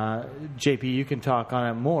 JP, you can talk on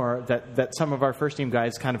it more, that some of our first team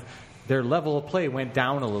guys kind of, their level of play went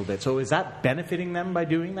down a little bit. So is that benefiting them by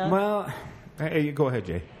doing that? Well, go ahead,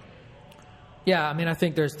 Jay. Yeah, I mean, I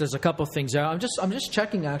think there's a couple of things there. I'm just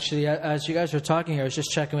checking, actually, as you guys are talking here. I was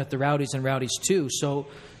just checking with the Rowdies and Rowdies 2. So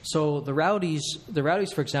the Rowdies,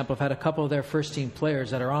 for example, have had a couple of their first team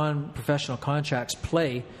players that are on professional contracts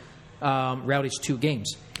play Rowdies 2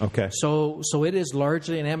 games. Okay. So it is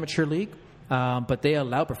largely an amateur league, but they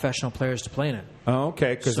allow professional players to play in it. Oh,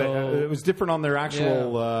 okay, because it was different on their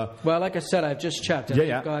actual... Well, like I said, I've just checked. And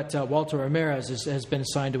we've got Walter Ramirez has been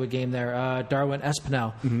assigned to a game there, Darwin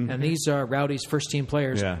Espinal. And these are Rowdy's first-team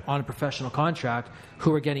players on a professional contract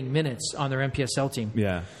who are getting minutes on their NPSL team.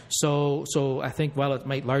 Yeah. So I think while it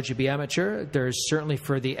might largely be amateur, there's certainly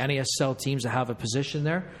for the NASL teams that have a position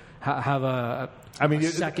there, have a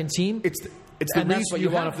second team. It's the and that's what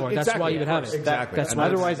you want it for. That's why you would have it. Exactly.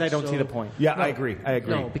 Otherwise, I don't see the point. Yeah, no, I agree.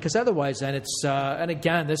 No, because otherwise, then it's and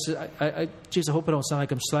again, this is. I hope it don't sound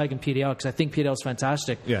like I'm slagging PDL, because I think PDL is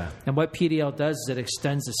fantastic. Yeah. And what PDL does is it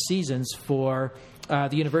extends the seasons for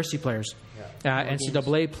the university players,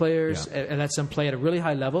 NCAA players, and lets them play at a really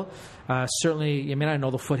high level. Certainly, I mean, I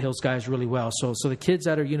know the Foothills guys really well. So the kids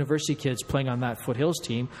that are university kids playing on that Foothills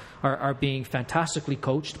team are being fantastically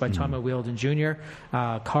coached by Tommy Wielden Jr.,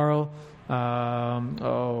 Carl. Who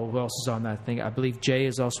else is on that thing? I believe Jay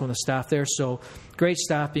is also on the staff there. So great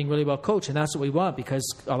staff being really well coached, and that's what we want,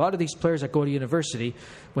 because a lot of these players that go to university,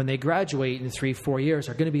 when they graduate in 3-4 years,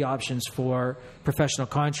 are going to be options for professional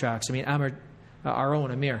contracts. I mean, our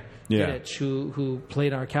own Amir Didic, who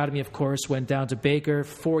played in our academy, of course, went down to Baker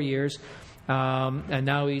 4 years. And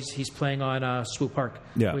now he's playing on Swoop Park,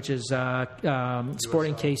 which is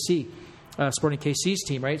Sporting KC. Sporting KC's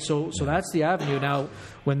team, right? So that's the avenue now.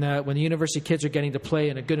 When the university kids are getting to play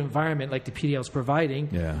in a good environment like the PDL is providing,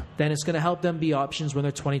 then it's going to help them be options when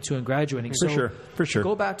they're 22 and graduating. For sure.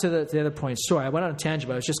 Go back to the other point. Sorry, I went on a tangent,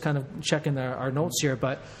 but I was just kind of checking our notes here.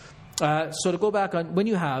 But so to go back on when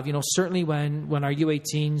you have, certainly when our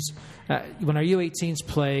U18s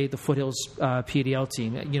play the Foothills PDL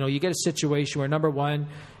team, you get a situation where number one,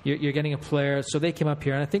 you're getting a player. So they came up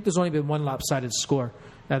here, and I think there's only been one lopsided score.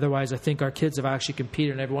 Otherwise, I think our kids have actually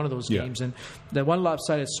competed in every one of those games. And the one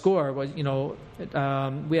lopsided score was, we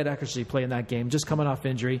had Eckersley play in that game, just coming off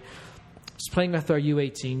injury. He's playing with our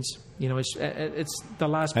U18s. It's the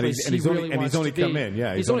last place he really wants to be.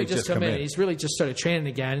 He's only just come in. He's really just started training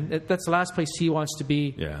again. That's the last place he wants to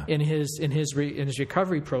be in his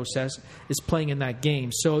recovery process, is playing in that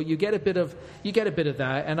game. So you get a bit of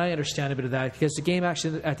that, and I understand a bit of that, because the game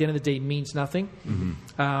actually at the end of the day means nothing.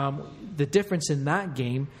 The difference in that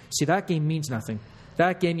game means nothing.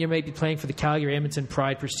 That game, you may be playing for the Calgary, Edmonton,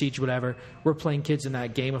 Pride, Prestige, whatever. We're playing kids in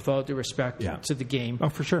that game with all due respect to the game. Oh,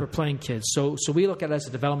 for sure. We're playing kids. So we look at it as a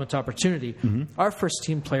development opportunity. Our first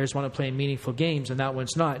team players want to play in meaningful games, and that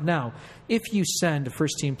one's not. Now, if you send a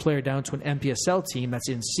first team player down to an NPSL team that's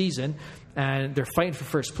in season and they're fighting for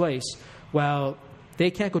first place, well,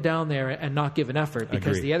 they can't go down there and not give an effort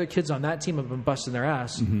because Agreed. the other kids on that team have been busting their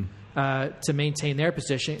ass to maintain their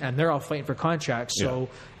position, and they're all fighting for contracts. So,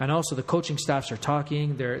 and also the coaching staffs are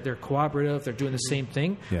talking, they're cooperative, they're doing the same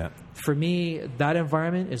thing. Yeah. For me, that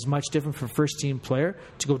environment is much different for first team player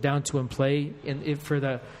to go down to and play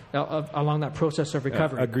along that process of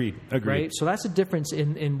recovery. Agreed. Right? So that's a difference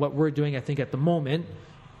in what we're doing, I think, at the moment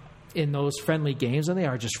in those friendly games, and they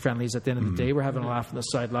are just friendlies at the end of the day. We're having a laugh on the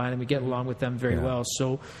sideline, and we get along with them very well.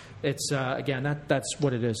 So it's, again, that's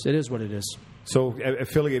what it is. It is what it is. So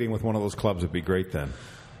affiliating with one of those clubs would be great then.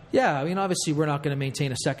 Yeah, I mean, obviously we're not going to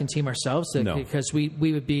maintain a second team ourselves because we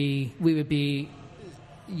would be.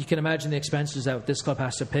 You can imagine the expenses that this club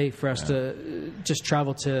has to pay for us to just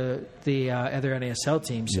travel to the other NASL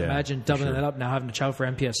teams. Yeah, imagine doubling that up now, having to travel for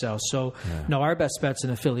MPSL. So, no, our best bet's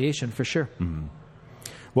an affiliation for sure. Mm-hmm.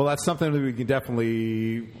 Well, that's something that we can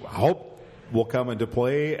definitely hope will come into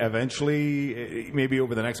play eventually, maybe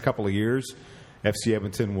over the next couple of years. FC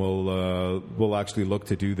Edmonton will actually look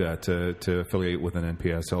to do that, to affiliate with an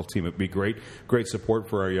NPSL team. It'd be great support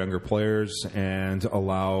for our younger players and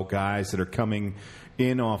allow guys that are coming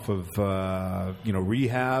in off of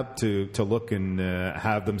rehab to look and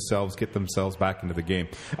get themselves back into the game.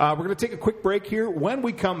 We're going to take a quick break here. When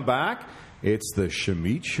we come back, it's the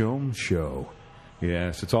Shamit Shom Show.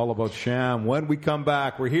 Yes, it's all about Sham. When we come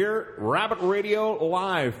back, we're here, Rabbit Radio,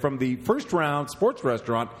 live from the First Round Sports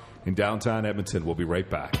Restaurant in downtown Edmonton. We'll be right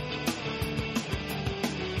back.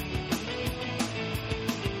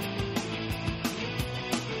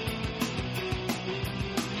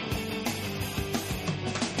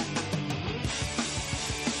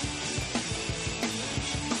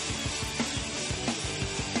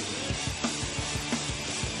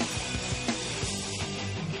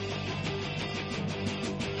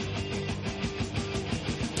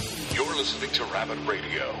 Listening to Rabbit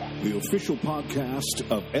Radio, the official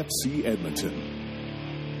podcast of FC Edmonton.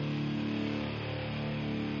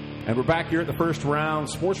 And we're back here at the First Round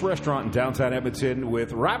Sports Restaurant in downtown Edmonton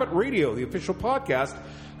with Rabbit Radio, the official podcast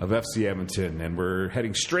of FC Edmonton. And we're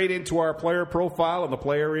heading straight into our player profile, and the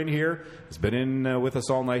player in here has been in with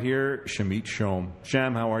us all night here, Shamit Shom.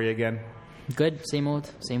 Sham, how are you again? Good. Same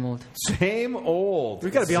old. Same old.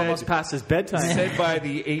 We've got to be almost past his bedtime. Said by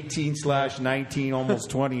the 18/19, almost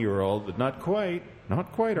 20-year-old, but not quite.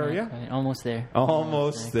 Not quite, are you? Almost there.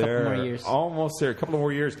 Almost there. A couple more years. Almost there. A couple of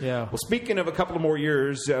more years. Yeah. Well, speaking of a couple of more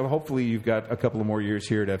years, hopefully you've got a couple of more years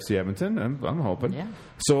here at FC Edmonton. I'm hoping. Yeah.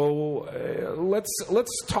 So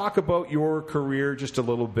let's talk about your career just a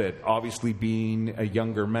little bit. Obviously, being a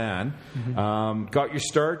younger man, got your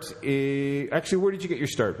start. Actually, where did you get your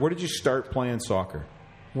start? Where did you start playing soccer?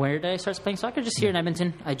 Where did I start playing soccer? Just here in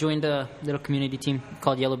Edmonton. I joined a little community team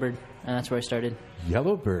called Yellowbird, and that's where I started.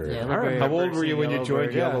 Yellowbird. Yellowbird. How old were you when you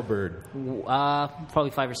joined Yellowbird?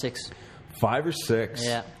 Probably 5 or 6. 5 or 6?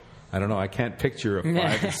 Yeah. I don't know. I can't picture a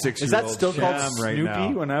 5 or 6 Is year old. that still called Sham right Snoopy?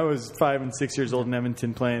 now. When I was 5 and 6 years old in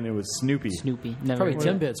Edmonton playing, it was Snoopy. Snoopy. Never Probably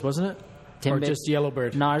heard of it. Timbits, wasn't it? Timbits. Or just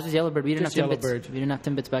Yellowbird? No, ours was Yellowbird. We didn't Just have Timbits. Yellowbird. We didn't have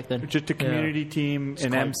Timbits back then. Just a community team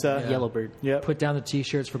in EMSA. Yellowbird. Yep. Put down the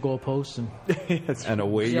T-shirts for goalposts and And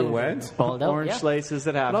away you Yellowbird. went? Balled out. Orange Yeah. slices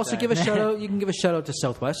at halftime. But also give a shout out. You can give a shout out to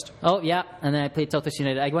Southwest. Oh, yeah. And then I played Southwest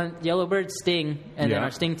United. I went Yellowbird, Sting, and then Yeah. our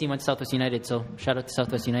Sting team went to Southwest United. So shout out to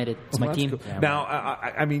Southwest United. It's my that's team. cool. Now,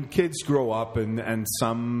 I mean, kids grow up and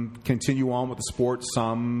some continue on with the sport.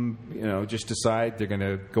 Some, just decide they're going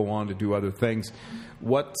to go on to do other things.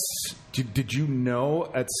 Did you know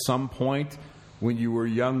at some point when you were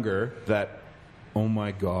younger that, oh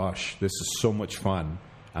my gosh, this is so much fun.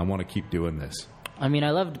 I want to keep doing this. I mean,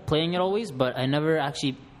 I loved playing it always, but I never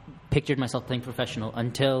actually pictured myself playing professional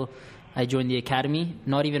until I joined the academy.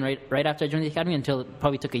 Not even right after I joined the academy, until it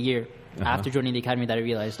probably took a year after joining the academy that I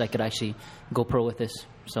realized I could actually go pro with this.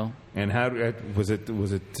 So. And how was it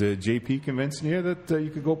JP convincing you that you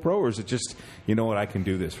could go pro, or is it just, you know what, I can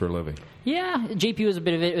do this for a living? Yeah, JP was a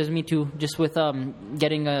bit of it. It was me too. Just with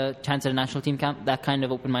getting a chance at a national team camp, that kind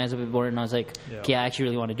of opened my eyes a bit more, and I was like, okay, I actually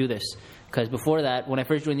really want to do this. Because before that, when I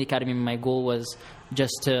first joined the academy, my goal was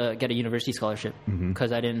just to get a university scholarship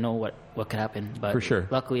because I didn't know what could happen. But For sure.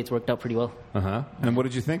 luckily, it's worked out pretty well. And what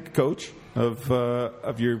did you think, Coach,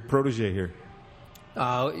 of your protege here?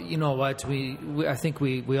 You know what? I think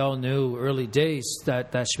we all knew early days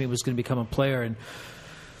that Shamit was going to become a player, and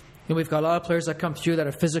we've got a lot of players that come through that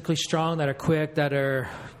are physically strong, that are quick, that are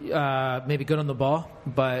maybe good on the ball,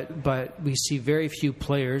 but we see very few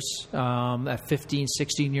players at 15,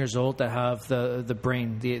 16 years old that have the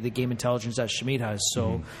brain, the game intelligence that Shamit has.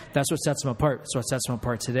 So that's what sets him apart. It's what sets him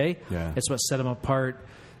apart today. Yeah. It's what set him apart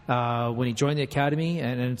when he joined the academy,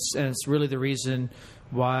 and it's really the reason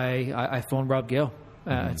why I phoned Rob Gale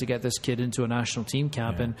to get this kid into a national team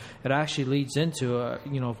camp, and it actually leads into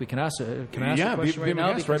if we can ask a question right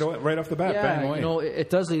now, right off the bat, bang away. It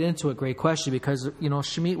does lead into a great question because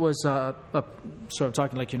Shamit was sort of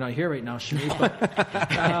talking like you're not here right now, Shamit,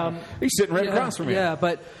 but he's sitting right across from me. Yeah,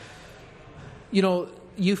 but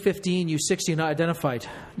U15, U16 not identified,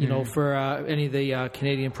 for any of the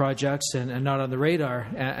Canadian projects and not on the radar.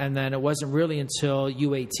 And then it wasn't really until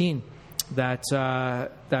U18 that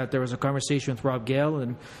there was a conversation with Rob Gale,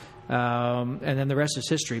 and then the rest is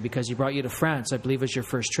history because he brought you to France, I believe, was your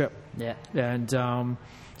first trip. Yeah. And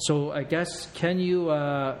so I guess, can you?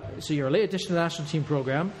 So you're a late addition to the national team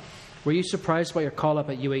program. Were you surprised by your call up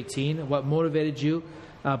at U18? What motivated you?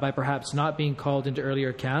 By perhaps not being called into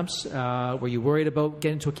earlier camps? Were you worried about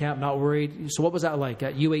getting to a camp, not worried? So what was that like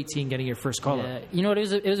at U18 getting your first call up?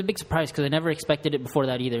 It was a big surprise because I never expected it before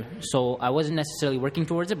that either. So I wasn't necessarily working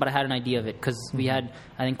towards it, but I had an idea of it because we had,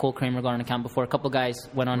 I think Cole Kramer got on a camp before. A couple of guys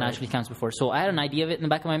went on national camps before. So I had an idea of it in the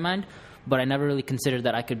back of my mind, but I never really considered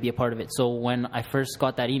that I could be a part of it. So when I first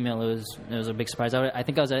got that email, it was a big surprise. I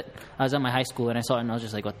think I was at my high school and I saw it and I was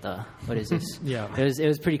just like, what is this? Yeah. It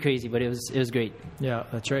was pretty crazy, but it was great. Yeah,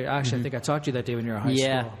 that's right. Actually, I think I talked to you that day when you were in high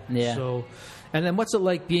school. Yeah. So, and then what's it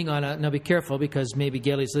like being on a? Now, be careful because maybe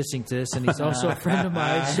Gailey's listening to this and he's also a friend of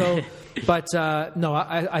mine. So, but no,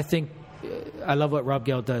 I think I love what Rob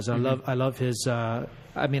Gale does. I love his.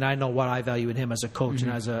 I know what I value in him as a coach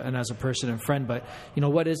and as a person and friend. But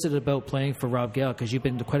what is it about playing for Rob Gale? Because you've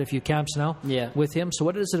been to quite a few camps now with him. So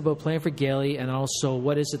what is it about playing for Gailey? And also,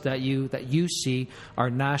 what is it that you see our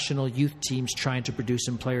national youth teams trying to produce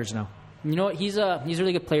in players now? He's a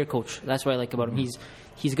really good player coach. That's what I like about him.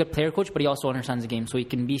 He's a good player coach, but he also understands the game. So he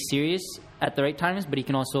can be serious at the right times, but he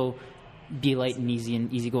can also be light and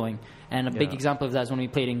easygoing. And a big example of that is when we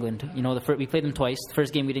played England. We played them twice. The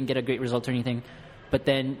first game we didn't get a great result or anything. But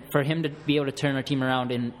then for him to be able to turn our team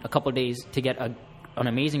around in a couple of days to get an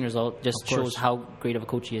amazing result just shows how great of a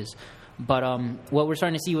coach he is. But what we're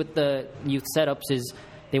starting to see with the youth setups is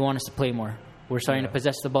they want us to play more. We're starting to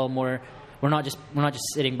possess the ball more. We're not just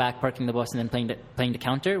sitting back, parking the bus, and then playing to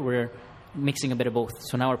counter. We're mixing a bit of both.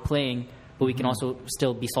 So now we're playing, but we can also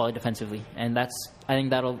still be solid defensively. And I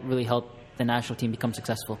think that'll really help the national team become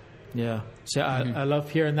successful. Yeah. So I love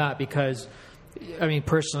hearing that because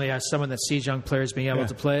personally, as someone that sees young players being able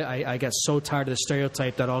to play, I get so tired of the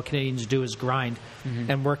stereotype that all Canadians do is grind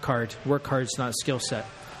and work hard. Work hard is not a skill set.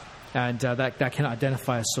 And that can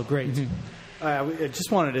identify us so great. I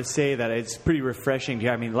just wanted to say that it's pretty refreshing to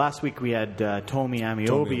hear. Last week we had Tomi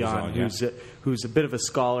Amiobi on, who's a bit of a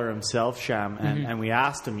scholar himself, Sham, and we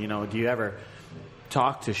asked him, do you ever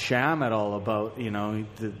talk to Sham at all about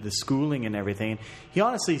the schooling and everything? He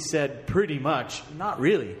honestly said pretty much not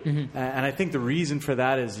really. And I think the reason for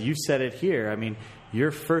that is you said it here.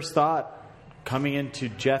 Your first thought coming into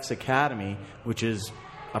Jeff's academy, which is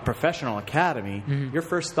a professional academy, your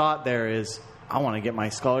first thought there is, I want to get my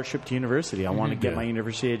scholarship to university. I want to get my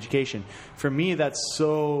university education. For me, that's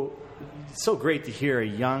so great to hear a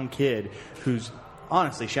young kid who's,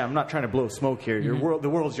 honestly, Sham, I'm not trying to blow smoke here. The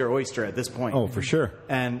world's your oyster at this point. Oh, for sure.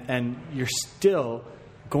 And you're still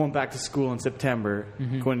going back to school in September,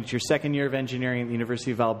 going into your second year of engineering at the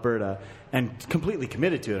University of Alberta, and completely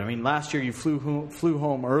committed to it. Last year you flew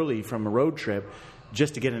home early from a road trip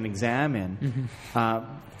just to get an exam in.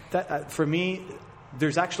 For me,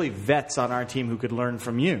 there's actually vets on our team who could learn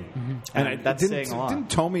from you. And that's saying a lot. Didn't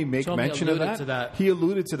Tomi mention of that? He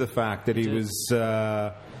alluded to the fact that he was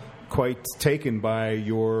quite taken by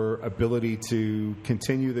your ability to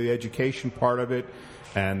continue the education part of it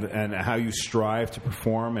and how you strive to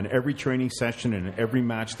perform in every training session and every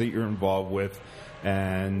match that you're involved with.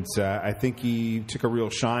 And I think he took a real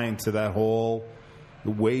shine to that whole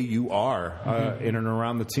the way you are in and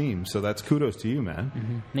around the team. So that's kudos to you,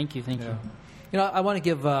 man. Thank you. I want to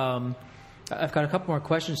give. I've got a couple more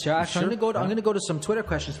questions here. Actually, I'm going to go to some Twitter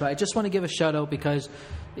questions, but I just want to give a shout out because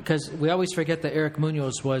we always forget that Eric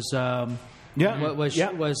Munoz was an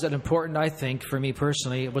important. I think for me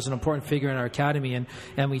personally, it was an important figure in our academy,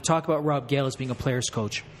 and we talk about Rob Gale as being a player's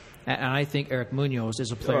coach. And I think Eric Munoz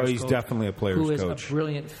is a player's coach. He's definitely a player's coach. Who is a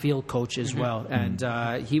brilliant field coach as well. And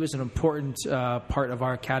he was an important part of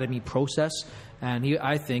our academy process. And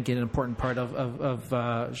I think, an important part of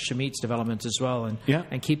Shamit's development as well.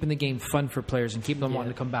 And keeping the game fun for players and keeping them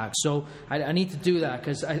wanting to come back. So I need to do that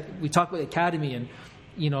because we talk about the academy and,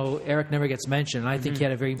 Eric never gets mentioned. And I think he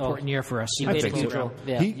had a very important year for us. I think so.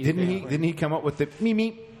 Didn't he come up with the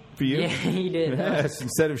me? for you? Yeah, he did. Yes,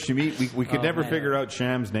 instead of Shamit, we could never figure out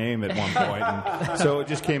Sham's name at one point, and so it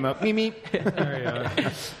just came up, Mimi.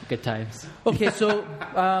 Good times. Okay, so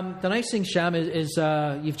the nice thing, Sham, is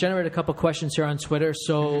you've generated a couple questions here on Twitter.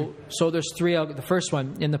 So there's three. The first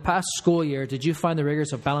one, in the past school year, did you find the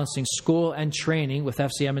rigors of balancing school and training with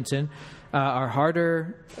FC Edmonton are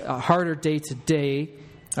harder day to day?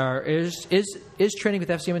 Or is training with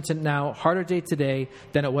FC Edmonton now harder day to day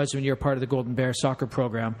than it was when you were part of the Golden Bear soccer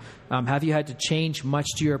program? Have you had to change much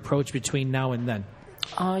to your approach between now and then?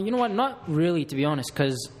 You know what? Not really, to be honest,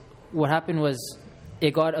 because what happened was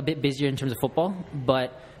it got a bit busier in terms of football,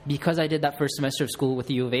 but because I did that first semester of school with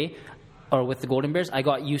the U of A, or with the Golden Bears, I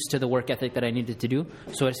got used to the work ethic that I needed to do.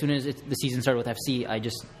 So as soon as the season started with FC, I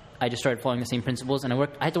just started following the same principles, and I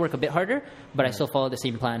had to work a bit harder, but I still followed the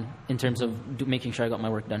same plan in terms of making sure I got my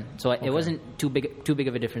work done. So it wasn't too big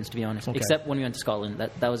of a difference, to be honest. Okay. Except when we went to Scotland,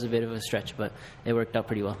 that was a bit of a stretch, but it worked out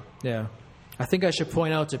pretty well. Yeah, I think I should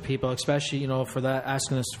point out to people, especially for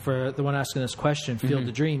the one asking this question, Field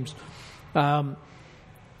of Dreams.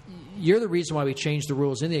 You're the reason why we changed the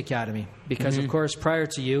rules in the academy, because of course prior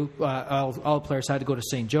to you, all players had to go to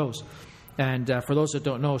St. Joe's, and for those that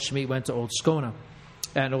don't know, Shamit went to Old Scona.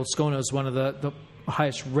 And Old Scona is one of the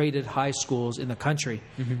highest rated high schools in the country,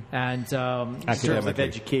 and in terms of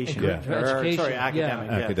education,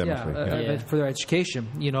 academic, for their education,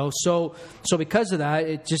 So because of that,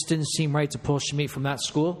 it just didn't seem right to pull Shamit from that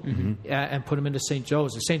school and put him into St.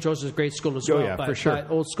 Joe's. St. Joe's is a great school as well, but, for sure.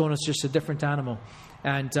 But Old Scona is just a different animal,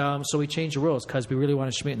 and so we changed the rules because we really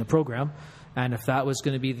wanted Shamit in the program. And if that was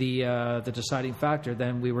going to be the deciding factor,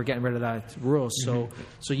 then we were getting rid of that rule. So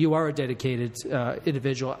you are a dedicated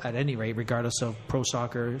individual at any rate, regardless of pro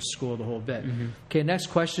soccer, school, the whole bit. Okay, next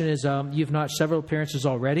question is, you've notched several appearances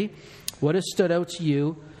already. What has stood out to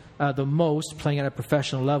you the most playing at a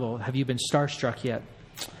professional level? Have you been starstruck yet?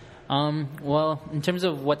 Well, in terms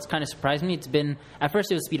of what's kind of surprised me, at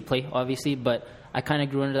first it was speed of play, obviously, but I kind of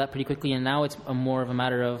grew into that pretty quickly, and now it's more of a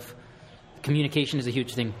matter of communication is a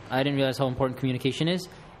huge thing. I didn't realize how important communication is,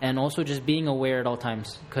 and also just being aware at all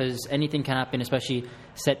times, because anything can happen, especially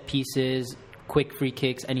set pieces, quick free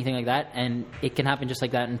kicks, anything like that, and it can happen just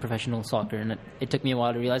like that in professional soccer. And it took me a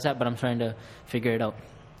while to realize that, but I'm trying to figure it out.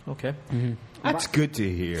 Okay. That's good to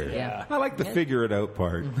hear. Yeah. I like the figure it out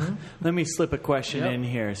part. Let me slip a question in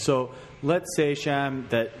here. So let's say, Sham,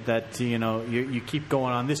 that you keep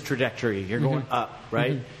going on this trajectory. You're going up,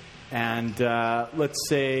 right? And let's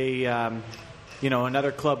say,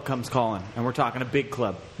 another club comes calling, and we're talking a big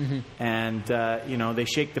club, and, they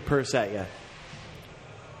shake the purse at you.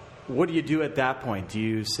 What do you do at that point? Do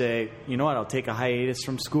you say, you know what, I'll take a hiatus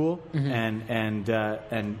from school and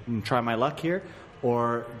try my luck here?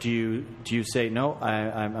 Or do you say, no,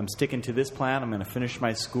 I'm sticking to this plan, I'm going to finish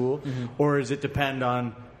my school? Or does it depend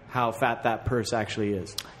on how fat that purse actually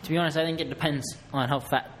is? To be honest, I think it depends on how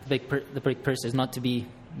fat the big purse is, not to be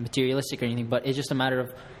materialistic or anything, but it's just a matter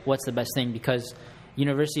of what's the best thing, because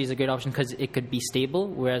university is a great option because it could be stable,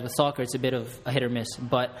 whereas with soccer it's a bit of a hit or miss.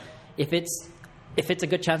 But if it's a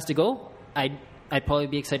good chance to go, I'd probably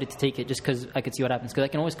be excited to take it just because I could see what happens, because I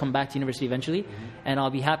can always come back to university eventually, and I'll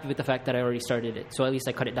be happy with the fact that I already started it, so at least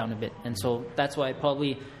I cut it down a bit. And so that's why I'd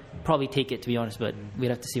probably take it, to be honest, but we'd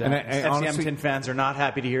have to see what happens. FC Edmonton fans are not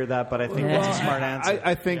happy to hear that, but I think that's a smart answer.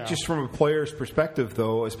 I think just from a player's perspective,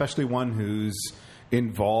 though, especially one who's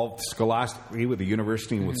involved scholastically with the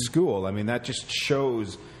university and with school, I mean, that just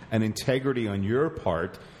shows an integrity on your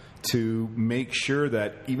part to make sure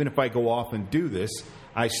that even if I go off and do this,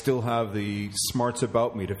 I still have the smarts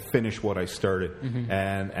about me to finish what I started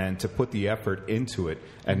and to put the effort into it.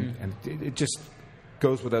 And it just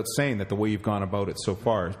goes without saying that the way you've gone about it so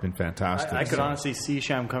far has been fantastic. I could honestly see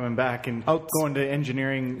Sham coming back and going to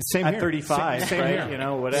engineering same at here. 35. Same right?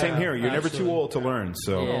 here. Whatever. Same here. You're never too old to learn.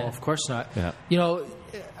 So, No, of course not. Yeah.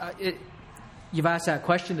 You've asked that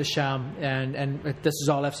question to Sham, and this is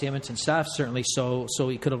all FC Edmonton staff, certainly, so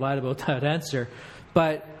he could have lied about that answer.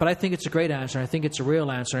 But I think it's a great answer. I think it's a real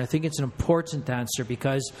answer. And I think it's an important answer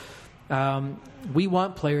because we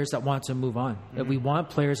want players that want to move on. We want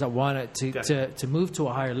players that want to move to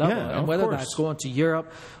a higher level. Yeah, and whether that's going to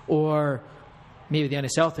Europe or maybe the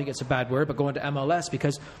NSL think it's a bad word, but going to MLS,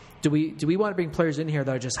 because do we want to bring players in here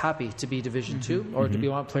that are just happy to be Division 2, or do we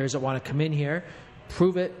want players that want to come in here,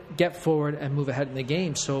 prove it, get forward, and move ahead in the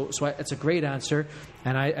game? So it's a great answer,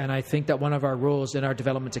 and I think that one of our roles in our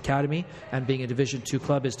development academy and being a Division 2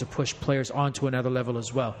 club is to push players onto another level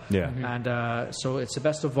as well. Yeah. And so it's the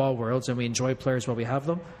best of all worlds, and we enjoy players while we have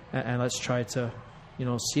them, and let's try to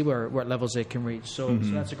see what levels they can reach. So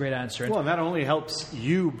that's a great answer. Well, and that only helps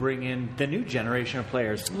you bring in the new generation of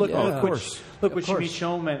players. Look of course. Look what Shimmy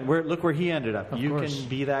Showman. Look where he ended up. You can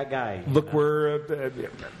be that guy. Look where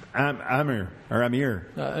Amir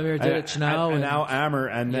Didic now, and now Amir,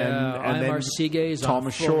 and then Sige is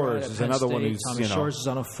Thomas on a full Shores ride is another one who's Thomas Shores is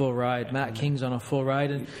on a full ride. Matt King's on a full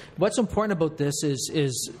ride. And what's important about this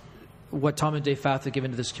is what Tom and Dave Fath have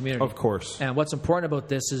given to this community. Of course. And what's important about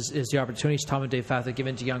this is the opportunities Tom and Dave Fath have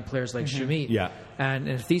given to young players like Shamit. Yeah. And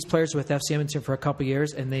if these players are with FC Edmonton for a couple of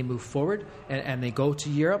years and they move forward and they go to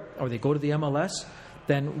Europe or they go to the MLS,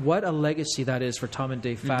 then what a legacy that is for Tom and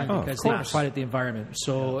Dave Fath because they provided the environment.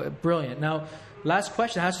 So brilliant. Now, last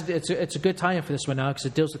question. It's a good tie-in for this one now because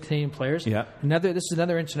it deals with Canadian players. Yeah. This is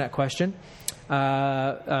another internet question.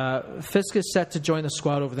 Fisk is set to join the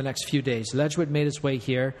squad over the next few days. Ledgewood made his way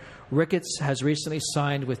here. Ricketts has recently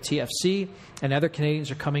signed with TFC, and other Canadians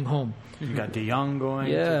are coming home. You got DeYoung going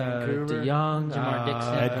to Vancouver. DeYoung, Jamar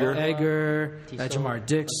Dixon. Edgar, Jamar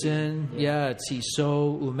Dixon,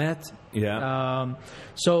 Tissot, Oumet. Yeah.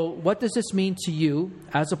 So what does this mean to you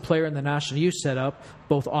as a player in the national youth setup,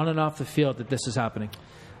 both on and off the field, that this is happening?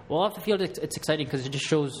 Well, off the field, it's exciting because it just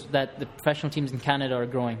shows that the professional teams in Canada are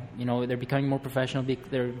growing. They're becoming more professional.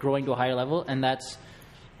 They're growing to a higher level, and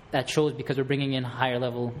that shows because we're bringing in higher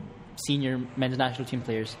level senior men's national team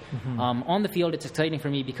players. On the field, it's exciting for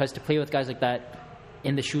me because to play with guys like that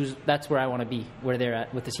in the shoes, that's where I want to be, where they're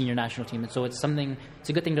at with the senior national team. And so it's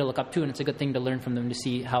a good thing to look up to, and it's a good thing to learn from them to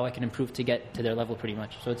see how I can improve to get to their level pretty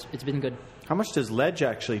much. So it's been good. How much does Ledge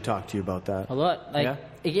actually talk to you about that? A lot.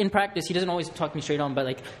 In practice, he doesn't always talk me straight on,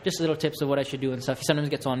 but just little tips of what I should do and stuff. He sometimes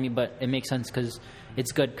gets on me, but it makes sense because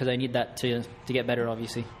it's good because I need that to get better,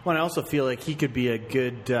 obviously. Well, I also feel like he could be a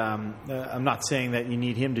good. I'm not saying that you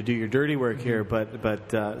need him to do your dirty work here, but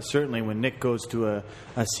certainly when Nick goes to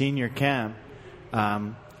a senior camp,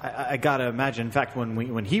 I got to imagine. In fact,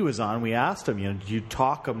 when he was on, we asked him, do you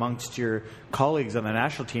talk amongst your colleagues on the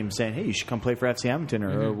national team saying, hey, you should come play for FC Edmonton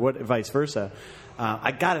or what, vice versa?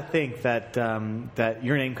 I got to think that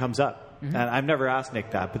your name comes up. And I've never asked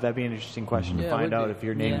Nick that, but that'd be an interesting question to find out if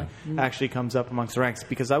your name actually comes up amongst the ranks.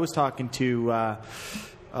 Because I was talking to,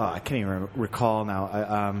 I can't even recall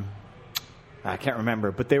now. I can't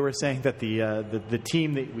remember, but they were saying that the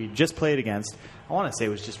team that we just played against, I want to say it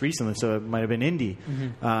was just recently, so it might have been Indy.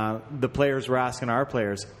 The players were asking our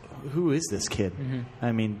players, "Who is this kid?"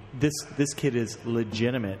 I mean, this kid is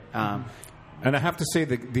legitimate. And I have to say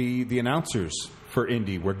the announcers for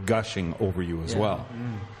Indy were gushing over you as well.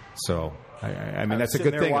 So. I mean, that's a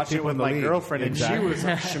good thing. Watching it with my girlfriend, and she was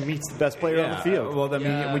Shamit's the best player on the field. Well, I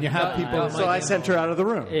mean, when you have people, so I sent her out of the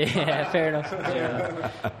room. Yeah, fair enough.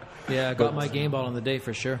 I got my game ball on the day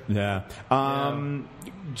for sure. Yeah.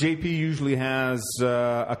 JP usually has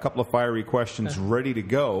a couple of fiery questions ready to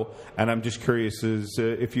go, and I'm just curious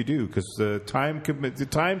if you do, because the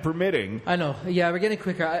time permitting. I know. Yeah, we're getting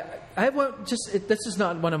quicker. I have one. This is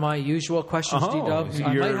not one of my usual questions, D-Dub.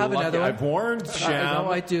 I might have another one. I've warned Sham.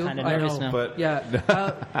 I do. Kind of nervous now. But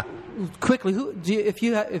yeah. Quickly, do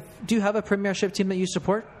you have a Premiership team that you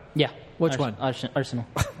support? Yeah. Which one? Arsenal.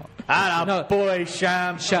 Boy,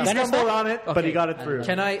 Sham. He stumbled on it, but he got it through.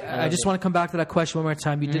 Can I just want to come back to that question one more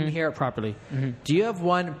time. You didn't hear it properly. Do you have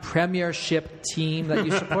one Premiership team that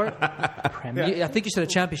you support? I think you said a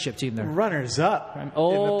championship team there. Runners up.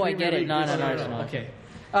 I get it. Not on Arsenal. Okay.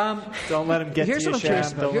 Don't let him get to you,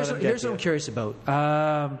 Sham. Here's what I'm curious about.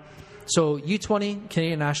 So U20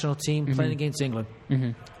 Canadian national team playing against England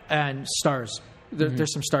and stars.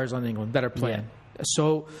 There's some stars on England that are playing. Yeah.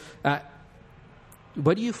 So,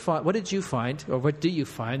 what did you find, or what do you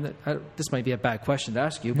find? This might be a bad question to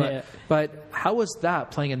ask you, but how was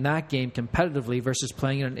that playing in that game competitively versus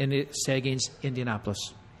playing say against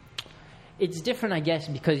Indianapolis? It's different, I guess,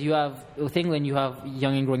 because with England you have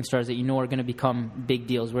young and growing stars that you know are going to become big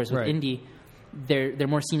deals, whereas with Indy, they're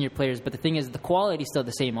more senior players. But the thing is, the quality is still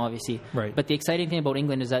the same, obviously. Right. But the exciting thing about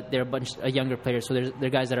England is that they're a bunch of younger players, so they're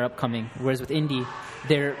guys that are upcoming. Whereas with Indy,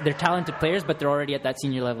 they're talented players, but they're already at that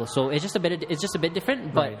senior level. So it's just a bit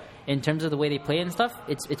different. But in terms of the way they play and stuff,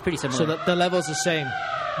 it's pretty similar. So the level's the same.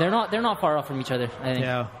 They're not far off from each other, I think.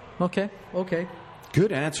 Yeah. Okay.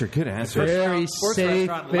 Good answer. Very safe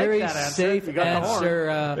answer.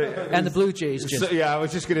 And the Blue Jays. I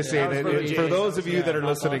was just going to say that for those of you that are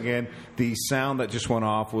listening in, the sound that just went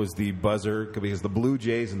off was the buzzer because the Blue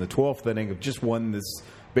Jays in the 12th inning have just won this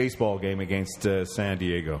baseball game against San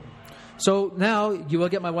Diego. So now you will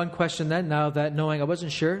get my one question then, now that I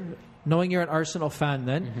wasn't sure, knowing you're an Arsenal fan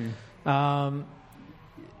then,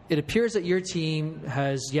 it appears that your team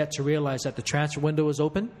has yet to realize that the transfer window is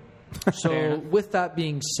open. So with that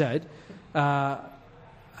being said,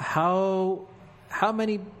 how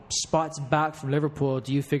many spots back from Liverpool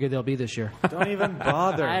do you figure they'll be this year? Don't even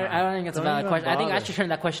bother. I don't think it's a valid question. I think I bother. should turn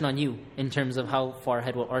that question on you in terms of how far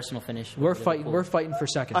ahead will Arsenal finish. We're with fighting. Liverpool. We're fighting for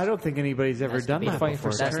second. I don't think anybody's ever That's done that debatable.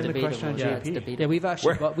 before. That's Turn the question on debatable. Yeah, JP. it's debatable. Yeah, we've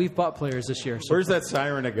actually bought players this year. So Where's that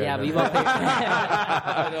siren again? Yeah, we've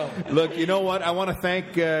all Look, you know what? I want to thank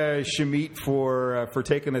Shamit for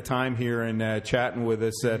taking the time here and chatting with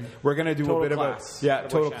us. We're going to do Total a bit class. of a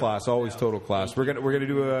total class, always total class. We're going to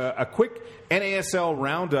do a quick NASL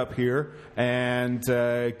roundup here and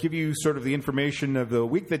give you sort of the information of the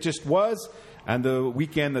week that just was and the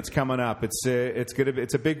weekend that's coming up. It's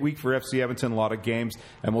a big week for FC Edmonton, a lot of games,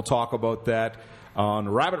 and we'll talk about that on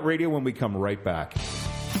Rabbit Radio when we come right back.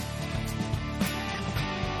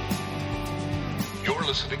 You're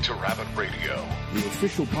listening to Rabbit Radio, the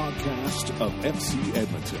official podcast of FC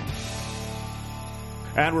Edmonton.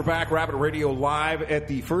 And we're back, Rabbit Radio live at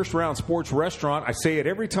the First Round Sports Restaurant. I say it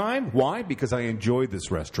every time. Why? Because I enjoy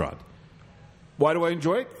this restaurant. Why do I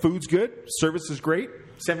enjoy it? Food's good. Service is great.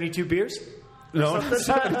 72 beers? No, I just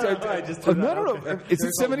threw that out no. there. Is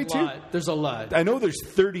it 72? There's a lot. I know there's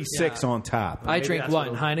 36 Yeah. on tap. I drink that's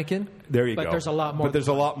one what Heineken. There you but go. But there's a lot more. But there's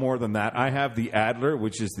a lot more than that. I have the Adler,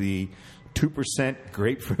 which is the 2%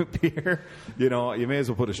 grapefruit beer. You know, you may as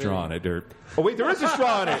well put a straw in it. Oh, wait, there is a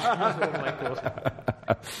straw in it.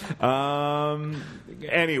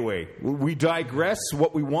 Anyway, we digress.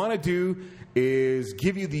 What we want to do is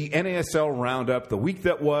give you the NASL roundup, the week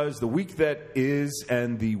that was, the week that is,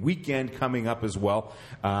 and the weekend coming up as well.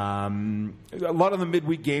 A lot of the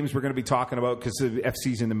midweek games we're going to be talking about because the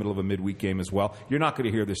FC's in the middle of a midweek game as well. You're not going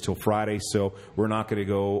to hear this till Friday, so we're not going to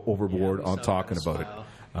go overboard on talking about it.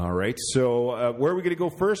 All right, so where are we going to go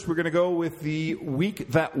first? We're going to go with the week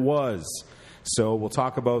that was. So we'll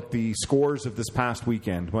talk about the scores of this past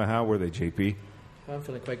weekend. Well, how were they, JP? I'm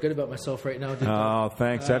feeling quite good about myself right now. Oh,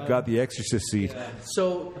 thanks. I've got the exorcist seat. Yeah.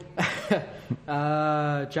 So,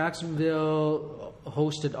 Jacksonville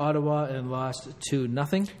hosted Ottawa and lost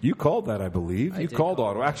 2-0. You called that, I believe. You did called call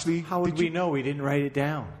Ottawa. Actually, How would we know? We didn't write it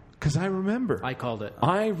down. Because I remember. I called it.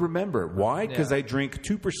 I remember. Why? Because Yeah. I drink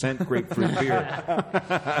 2% grapefruit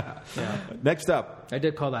beer. Next up. I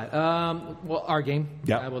did call that. Well, our game.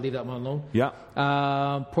 Yeah. I will leave that one alone. Yeah.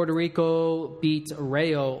 Puerto Rico beat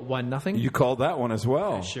Rayo 1-0. You called that one as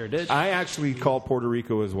well. I sure did. I actually called Puerto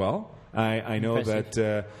Rico as well. I know Impressive.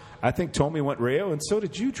 that I think Tommy went Rayo, and so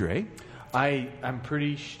did you, Dre. I'm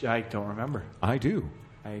pretty I don't remember. I do.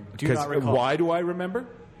 I do not recall. Why do I remember?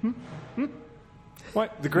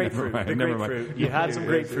 What? The grapefruit. Never mind, The never grapefruit. mind. You had some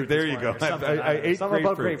grapefruit. There this you go. morning or something. I ate something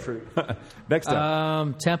about grapefruit. grapefruit. Next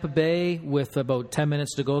up. Tampa Bay, with about 10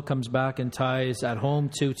 minutes to go, comes back and ties at home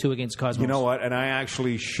 2-2 against Cosmos. You know what? And I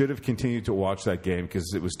actually should have continued to watch that game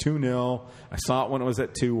because it was 2-0. I saw it when it was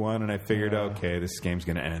at 2-1, and I figured, okay, this game's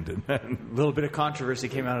going to end. And then, A little bit of controversy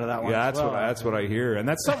came out of that one. yeah, as well. that's what I hear, and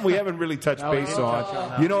that's something we haven't really touched No, we base didn't on. touch on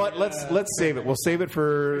that. You know what? Let's save it. We'll save it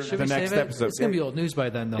for Should the we next save it? episode. It's going to be old news by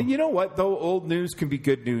then, though. And you know what? Though old news can be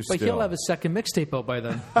good news. But still. he'll have his second mixtape out by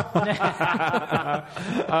then.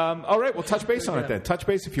 All right, well, touch base on it then. Touch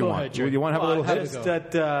base if you Go want. ahead, Joey. You want to have a little hit? Just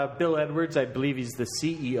that Bill Edwards, I believe he's the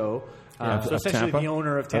CEO. So essentially Tampa? the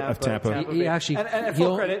owner of Tampa. Of Tampa. He Bay. actually- and he'll-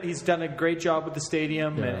 full credit, he's done a great job with the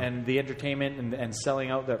stadium and the entertainment and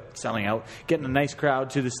selling out, getting a nice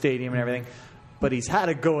crowd to the stadium and everything. But he's had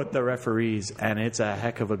a go at the referees, and it's a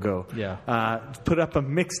heck of a go. Yeah. Put up a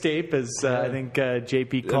mixtape, as I think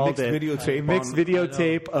JP called mixed it. videotape Mixed on-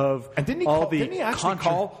 videotape of And didn't he, all call, the didn't he actually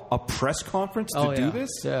call a press conference to do this?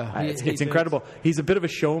 Yeah. It's incredible. He's a bit of a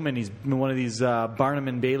showman. He's one of these Barnum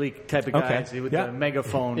and Bailey type of guys with Yeah. the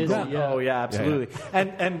megaphone. Is going, he? Yeah. Oh yeah, absolutely.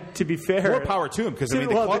 And to be fair, More power to him, 'cause, I mean,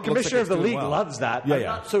 the well, club the looks like commissioner it's of the doing league well. loves that. Yeah, I'm yeah.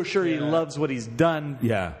 not so sure he loves what he's done.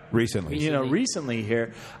 Yeah, recently. Recently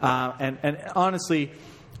here, and honestly.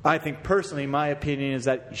 I think personally, my opinion is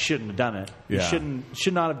that you shouldn't have done it. Yeah. You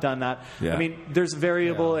should not have done that. Yeah. I mean, there's a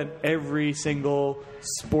variable in every single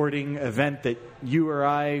sporting event that you or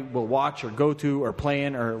I will watch or go to or play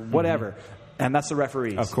in or whatever, and that's the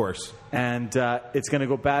referees. Of course. And it's going to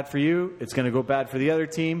go bad for you. It's going to go bad for the other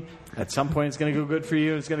team. At some point, it's going to go good for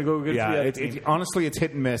you. It's going to go good for the other team. Honestly, it's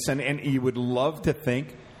hit and miss, and you would love to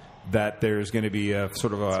think that there's going to be a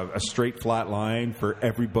sort of a straight flat line for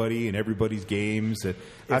everybody in everybody's games.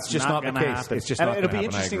 That's just not the gonna case. happen. It's just and not it'll gonna be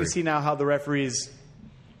happen. interesting I to agree. see now how the referees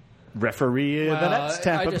referee the next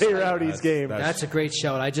Tampa Bay Rowdies game. That's a great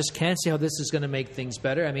shout. I just can't see how this is going to make things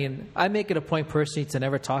better. I mean, I make it a point personally to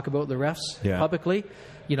never talk about the refs publicly.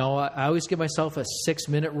 You know, I always give myself a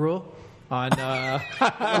 6-minute rule. on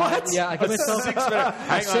what? Yeah, I give myself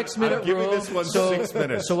a 6 minute I'm giving rule. this one 6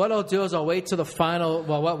 minutes. So what I'll do is I'll wait till the final.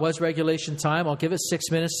 Well, what was regulation time? I'll give it 6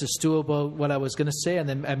 minutes to stew about what I was going to say, and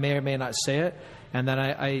then I may or may not say it. And then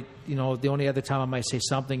I the only other time I might say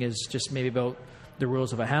something is just maybe about the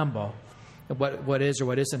rules of a handball. What is or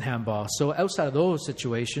what isn't handball. So outside of those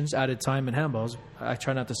situations, added time in handballs, I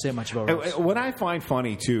try not to say much about refs. What I find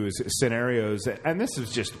funny, too, is scenarios, and this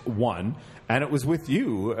is just one, and it was with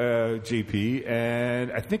you, JP,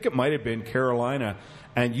 and I think it might have been Carolina,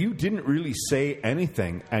 and you didn't really say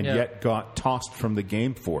anything and yet got tossed from the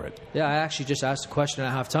game for it. Yeah, I actually just asked a question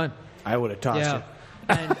at halftime. I would have tossed it.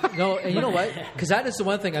 And you know what? Because that is the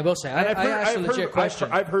one thing I will say. I asked a legit question.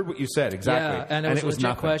 I've heard what you said, exactly. Yeah, and it was a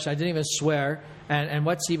legit question. I didn't even swear. And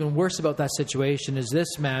what's even worse about that situation is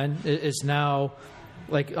this man is now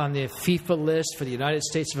like on the FIFA list for the United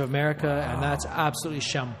States of America, and that's absolutely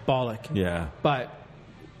shambolic. Yeah. But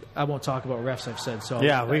I won't talk about refs, I've said. So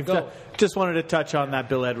yeah, we've just wanted to touch on that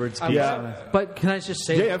Bill Edwards piece. But can I just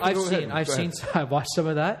say, I've watched some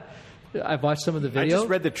of that. I've watched some of the video. I just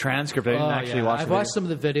read the transcript. I didn't actually watch the video. I've watched some of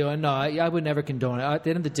the video, and no, I would never condone it. At the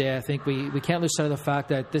end of the day, I think we can't lose sight of the fact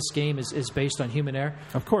that this game is based on human error.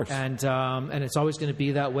 Of course. And it's always going to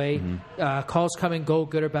be that way. Mm-hmm. Calls come and go,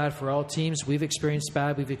 good or bad, for all teams. We've experienced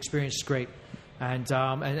bad. We've experienced great. And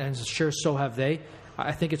sure, so have they.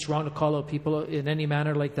 I think it's wrong to call out people in any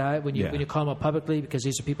manner like that when you call them out publicly, because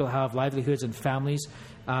these are people who have livelihoods and families,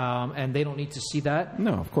 and they don't need to see that.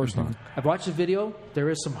 No, of course not. I've watched the video. There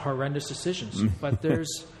is some horrendous decisions, but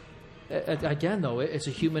there's again though, it's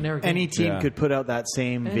a human error game. Any team could put out that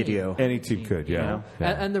same video. Any team could,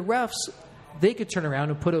 And the refs, they could turn around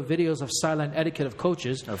and put out videos of sideline etiquette of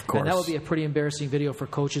coaches. Of course. And that would be a pretty embarrassing video for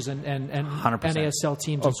coaches and 100%. NASL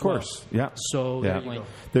teams as well. Of course, yeah. So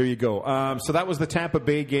there you go. So that was the Tampa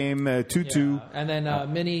Bay game, 2-2. Yeah. And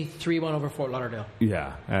then mini 3-1 over Fort Lauderdale.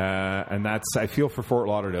 Yeah, and I feel for Fort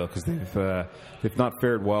Lauderdale because they've not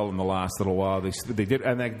fared well in the last little while. They did,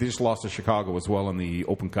 and they just lost to Chicago as well in the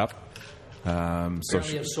Open Cup.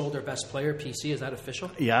 Apparently have sold their best player, PC. Is that official?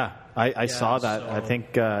 Yeah, I saw that. I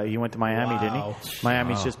think he went to Miami, didn't he?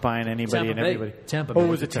 Miami's just buying anybody Tampa and everybody. Tampa Bay. Oh,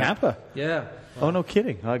 was it Tampa? Yeah. Oh, no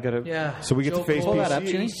kidding. I got to. Yeah. So we get to face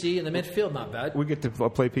PC in the midfield. Not bad. We get to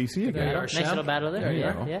play PC again. Nice little battle there.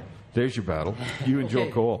 Yeah. There's your battle. You and Joe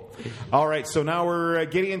Cole. All right, so now we're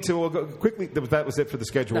getting into... We'll go quickly, that was it for the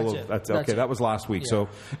schedule. That's okay, that was last week. Yeah.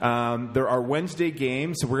 So there are Wednesday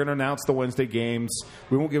games. So we're going to announce the Wednesday games.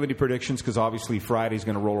 We won't give any predictions because obviously Friday's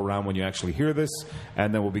going to roll around when you actually hear this,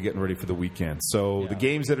 and then we'll be getting ready for the weekend. So the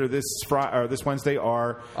games that are this Wednesday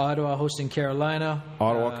are... Ottawa hosting Carolina.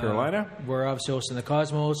 Carolina. We're obviously hosting the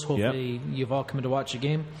Cosmos. Hopefully you've all come to watch a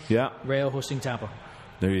game. Yeah. Rail hosting Tampa.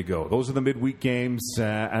 There you go. Those are the midweek games,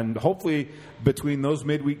 and hopefully between those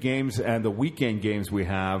midweek games and the weekend games we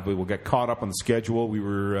will get caught up on the schedule. We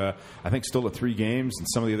were, I think, still at 3 games, and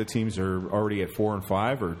some of the other teams are already at 4 and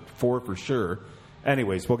 5, or 4 for sure.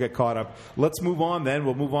 Anyways, we'll get caught up. Let's move on then.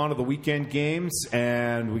 We'll move on to the weekend games,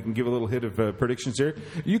 and we can give a little hit of predictions here.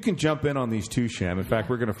 You can jump in on these too, Sham. In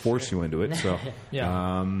fact, we're going to force you into it. So,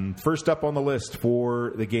 first up on the list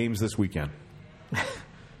for the games this weekend.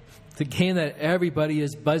 The game that everybody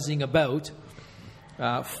is buzzing about,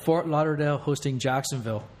 Fort Lauderdale hosting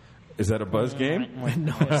Jacksonville. Is that a buzz game?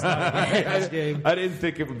 No, it's not a buzz game. I didn't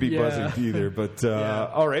think it would be buzzing either, but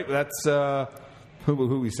all right, that's who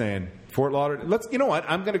are we saying? Fort Lauderdale. You know what?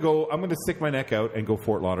 I'm going to stick my neck out and go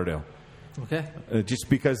Fort Lauderdale. Okay. Just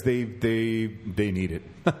because they need it.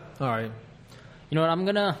 All right. You know what? I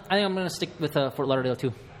think I'm gonna stick with Fort Lauderdale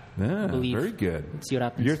too. Yeah, very good. Let's see what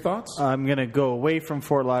happens. Your thoughts? I'm going to go away from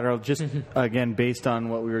Fort Lauderdale, just again based on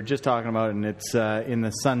what we were just talking about, and it's in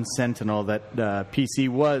the Sun Sentinel that PC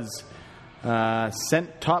was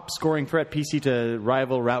sent top scoring threat PC to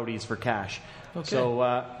rival Rowdies for cash. Okay.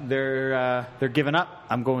 So they're giving up.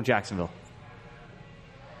 I'm going Jacksonville.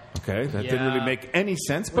 Okay, that didn't really make any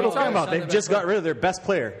sense. But what are you talking about? They've just got rid of their best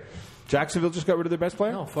player. Jacksonville just got rid of their best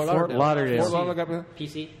player? No, Fort Lauderdale. Fort Lauderdale got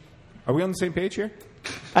PC. Are we on the same page here?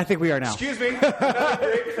 I think we are now. Excuse me. Break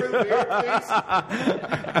for the beer, please.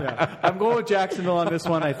 I'm going with Jacksonville on this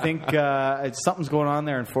one. I think something's going on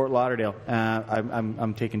there in Fort Lauderdale.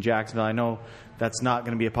 I'm taking Jacksonville. I know that's not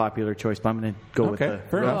going to be a popular choice, but I'm going to go with the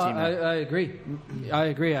road team. I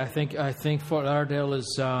agree. I think Fort Lauderdale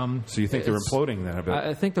is. So you think they're imploding then a bit?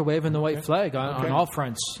 I think they're waving the white flag on all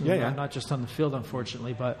fronts. Yeah. Not just on the field,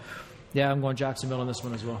 unfortunately, but I'm going Jacksonville on this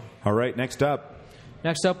one as well. All right, next up.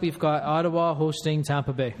 Next up, we've got Ottawa hosting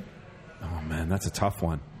Tampa Bay. Oh, man, that's a tough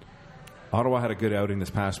one. Ottawa had a good outing this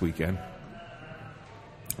past weekend.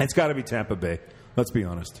 It's got to be Tampa Bay. Let's be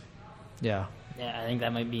honest. Yeah. Yeah, I think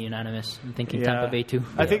that might be unanimous. I'm thinking Tampa Bay too.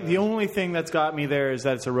 I think the only thing that's got me there is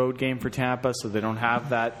that it's a road game for Tampa, so they don't have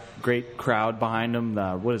that great crowd behind them.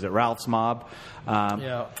 What is it, Ralph's Mob? But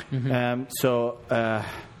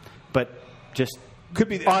just could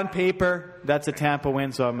be on paper, that's a Tampa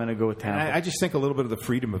win, so I'm going to go with Tampa. I just think a little bit of the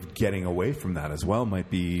freedom of getting away from that as well might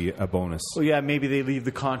be a bonus. Well, yeah, maybe they leave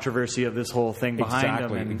the controversy of this whole thing behind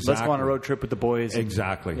them, and let's go on a road trip with the boys.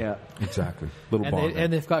 Exactly. Yeah, exactly. Little bond.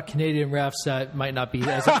 And they've got Canadian refs that might not be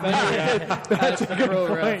as offended. That's a good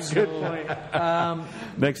point. Good point.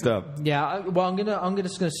 Next up. Yeah. I'm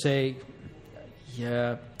just gonna say,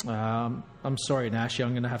 yeah. I'm sorry, Nashi.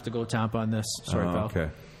 I'm gonna have to go Tampa on this. Sorry, pal. Okay.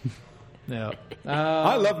 Yeah.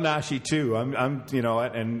 I love Nashi too. I'm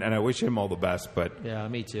and I wish him all the best. But yeah,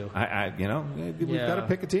 me too. We've got to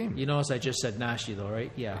pick a team. You notice I just said Nashi though,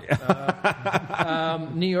 right? Yeah.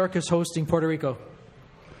 New York is hosting Puerto Rico.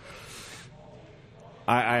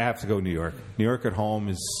 I have to go New York. New York at home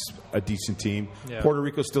is a decent team. Yeah. Puerto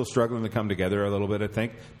Rico's still struggling to come together a little bit. I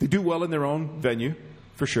think they do well in their own venue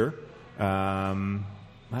for sure. I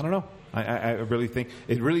don't know. I really think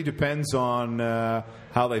it really depends on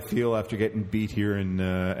how they feel after getting beat here in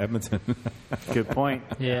Edmonton. Good point.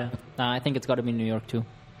 Yeah. I think it's got to be New York, too.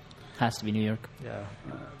 Has to be New York. Yeah.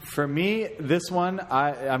 For me, this one,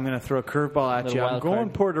 I'm going to throw a curveball at you. I'm going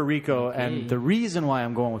Puerto Rico, and the reason why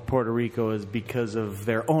I'm going with Puerto Rico is because of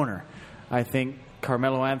their owner. I think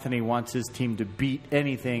Carmelo Anthony wants his team to beat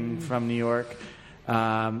anything from New York.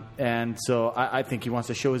 And so I think he wants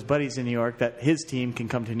to show his buddies in New York that his team can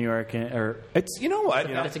come to New York. It's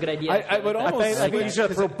that's a good idea. I would almost. I think you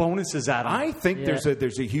should throw bonuses at him. I think there's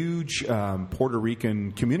a huge Puerto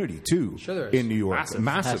Rican community too in New York.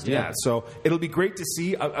 Massive. Yeah. So it'll be great to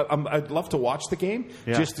see. I'd love to watch the game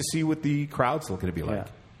just to see what the crowd's looking to be like.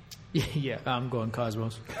 Yeah, I'm going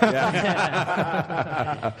Cosmos.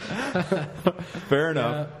 Fair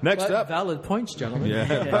enough. Next up. Valid points, gentlemen.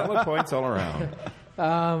 Yeah, valid points all around.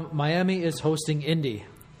 Miami is hosting Indy.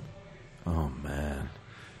 Oh, man.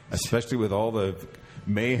 Especially with all the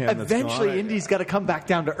mayhem that's gone. Eventually, Indy's got to come back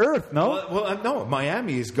down to earth, no? Well, no.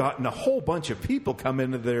 Miami has gotten a whole bunch of people come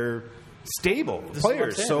into their stable,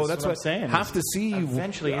 players. So that's what I'm saying. Have to see.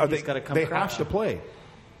 Eventually, Indy's got to come back. They have to play.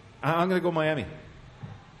 I'm going to go Miami.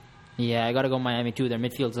 Yeah, I got to go Miami, too. Their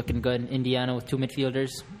midfield's looking good. Indiana with two midfielders.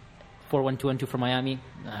 4-1-2-1-2 for Miami.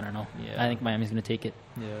 I don't know. Yeah. I think Miami's going to take it.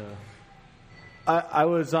 Yeah. I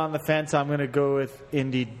was on the fence. I'm going to go with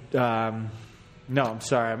Indy. No, I'm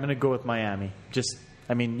sorry. I'm going to go with Miami.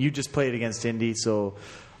 You just played against Indy, so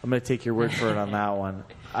I'm going to take your word for it on that one.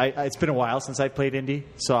 It's been a while since I played Indy,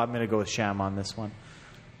 so I'm going to go with Sham on this one.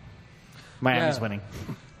 Miami's winning.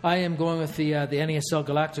 I am going with the NASL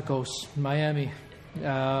Galacticos, Miami,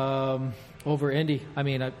 over Indy. I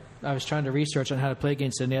mean, I was trying to research on how to play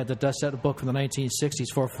against Indy. I had to dust out a book from the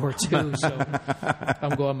 1960s, 4-4-2, so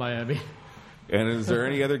I'm going Miami. And is there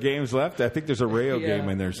any other games left? I think there's a Rayo game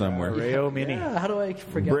in there somewhere. Rayo Mini. Yeah, how do I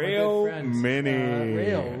forget Rayo my good friends?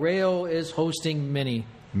 Mini. Rayo is hosting Mini.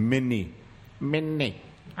 Mini.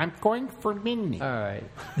 I'm going for Mini. All right.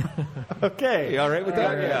 Okay. You all right with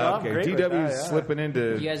that? Yeah. Okay. DW's slipping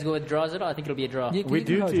into... You guys go with draws at all? I think it'll be a draw. We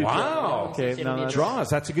do too. Wow. Okay. Draws.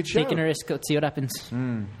 That's a good show. Taking a risk. Let's see what happens.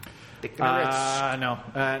 No.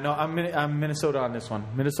 I'm Minnesota on this one.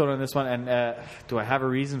 And do I have a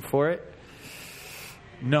reason for it?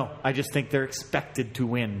 No. I just think they're expected to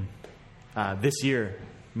win this year,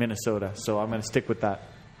 Minnesota. So I'm going to stick with that.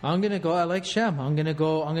 I'm gonna go. I like Sham. I'm gonna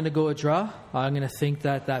go a draw. I'm gonna think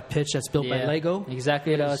that pitch that's built by Lego.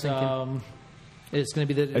 Exactly what I was thinking. It's gonna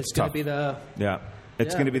be the. It's gonna be the. Yeah,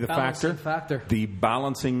 it's gonna be the factor. The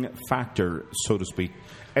balancing factor, so to speak.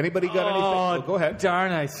 Anybody got anything? Go ahead.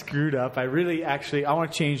 Darn, I screwed up. I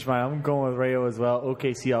want to change mine. I'm going with Rayo as well.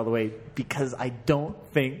 OKC all the way because I don't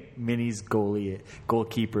think Mini's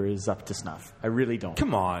goalkeeper is up to snuff. I really don't.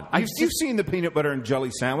 Come on, you've seen the peanut butter and jelly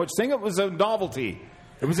sandwich thing. It was a novelty.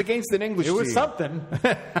 It was against an English team. It was something.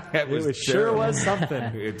 It sure was something.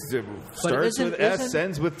 It starts with S,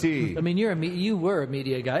 ends with T. I mean, you were a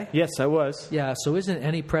media guy. Yes, I was. Yeah, so isn't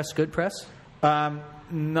any press good press?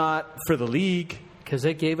 Not for the league. Because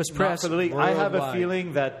they gave us press. Not for the league. I have a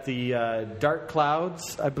feeling that the Dark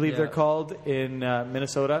Clouds, I believe they're called, in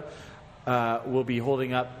Minnesota, will be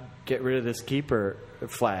holding up, get rid of this keeper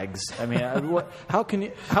flags. I mean, how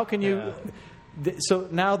can you... So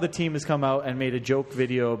now the team has come out and made a joke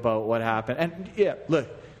video about what happened. And look,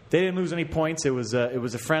 they didn't lose any points. It was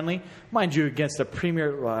a friendly, mind you, against a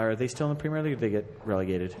Premier. Are they still in the Premier League? Or did they get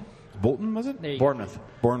relegated? Bolton, was it? Bournemouth.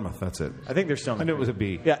 That's it. I think they're still. I knew it was a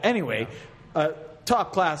B. Yeah. Anyway,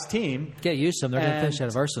 top class team. Get used to them. They're going to finish out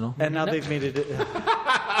of Arsenal. And now they've made it.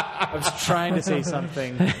 I was trying to say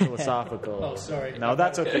something philosophical. Oh, sorry. No,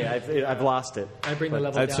 that's okay. I've lost it. I bring the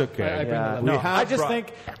level That's down. okay. I bring the Yeah, level no, down.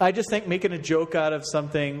 I just think making a joke out of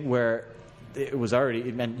something where it was already,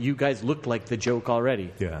 and you guys looked like the joke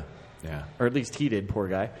already, Yeah. or at least he did. Poor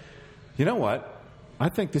guy. You know what? I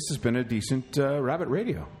think this has been a decent Rabbit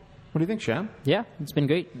Radio. What do you think, Sham? Yeah, it's been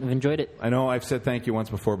great. I've enjoyed it. I know I've said thank you once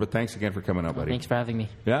before, but thanks again for coming up, buddy. Thanks for having me.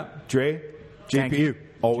 Yeah. Dre, JP, Thank you.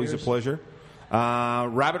 always a pleasure.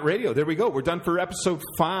 Rabbit Radio, there we go. We're done for episode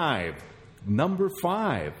 5. Number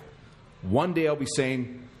 5. One day I'll be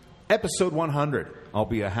saying episode 100. I'll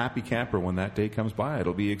be a happy camper when that day comes by.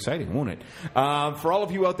 It'll be exciting, won't it? For all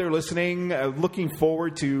of you out there listening, looking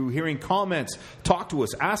forward to hearing comments. Talk to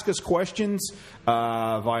us. Ask us questions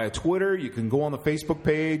via Twitter. You can go on the Facebook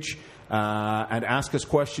page and ask us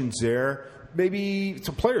questions there. Maybe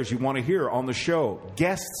some players you want to hear on the show,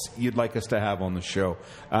 guests you'd like us to have on the show.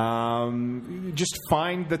 Just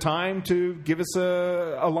find the time to give us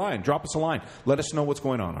a line. Drop us a line. Let us know what's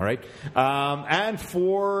going on, all right? And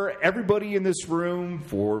for everybody in this room,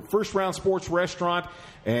 for First Round Sports Restaurant,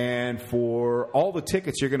 and for all the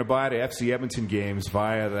tickets you're going to buy to FC Edmonton games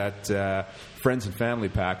via that Friends and Family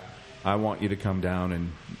Pack, I want you to come down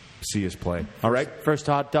and see us play. All right? First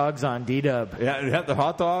hot dogs on D-Dub. Yeah, the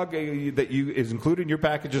hot dog that is included in your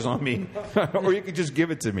package is on me. Or you can just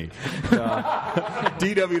give it to me.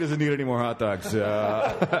 DW doesn't need any more hot dogs.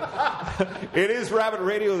 It is Rabbit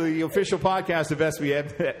Radio, the official podcast of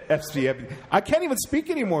FC. I can't even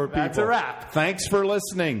speak anymore, people. That's a wrap. Thanks for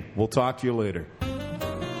listening. We'll talk to you later.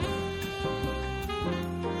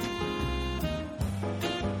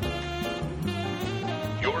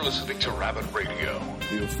 You're listening to Rabbit Radio,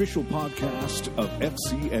 the official podcast of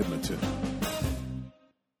FC Edmonton.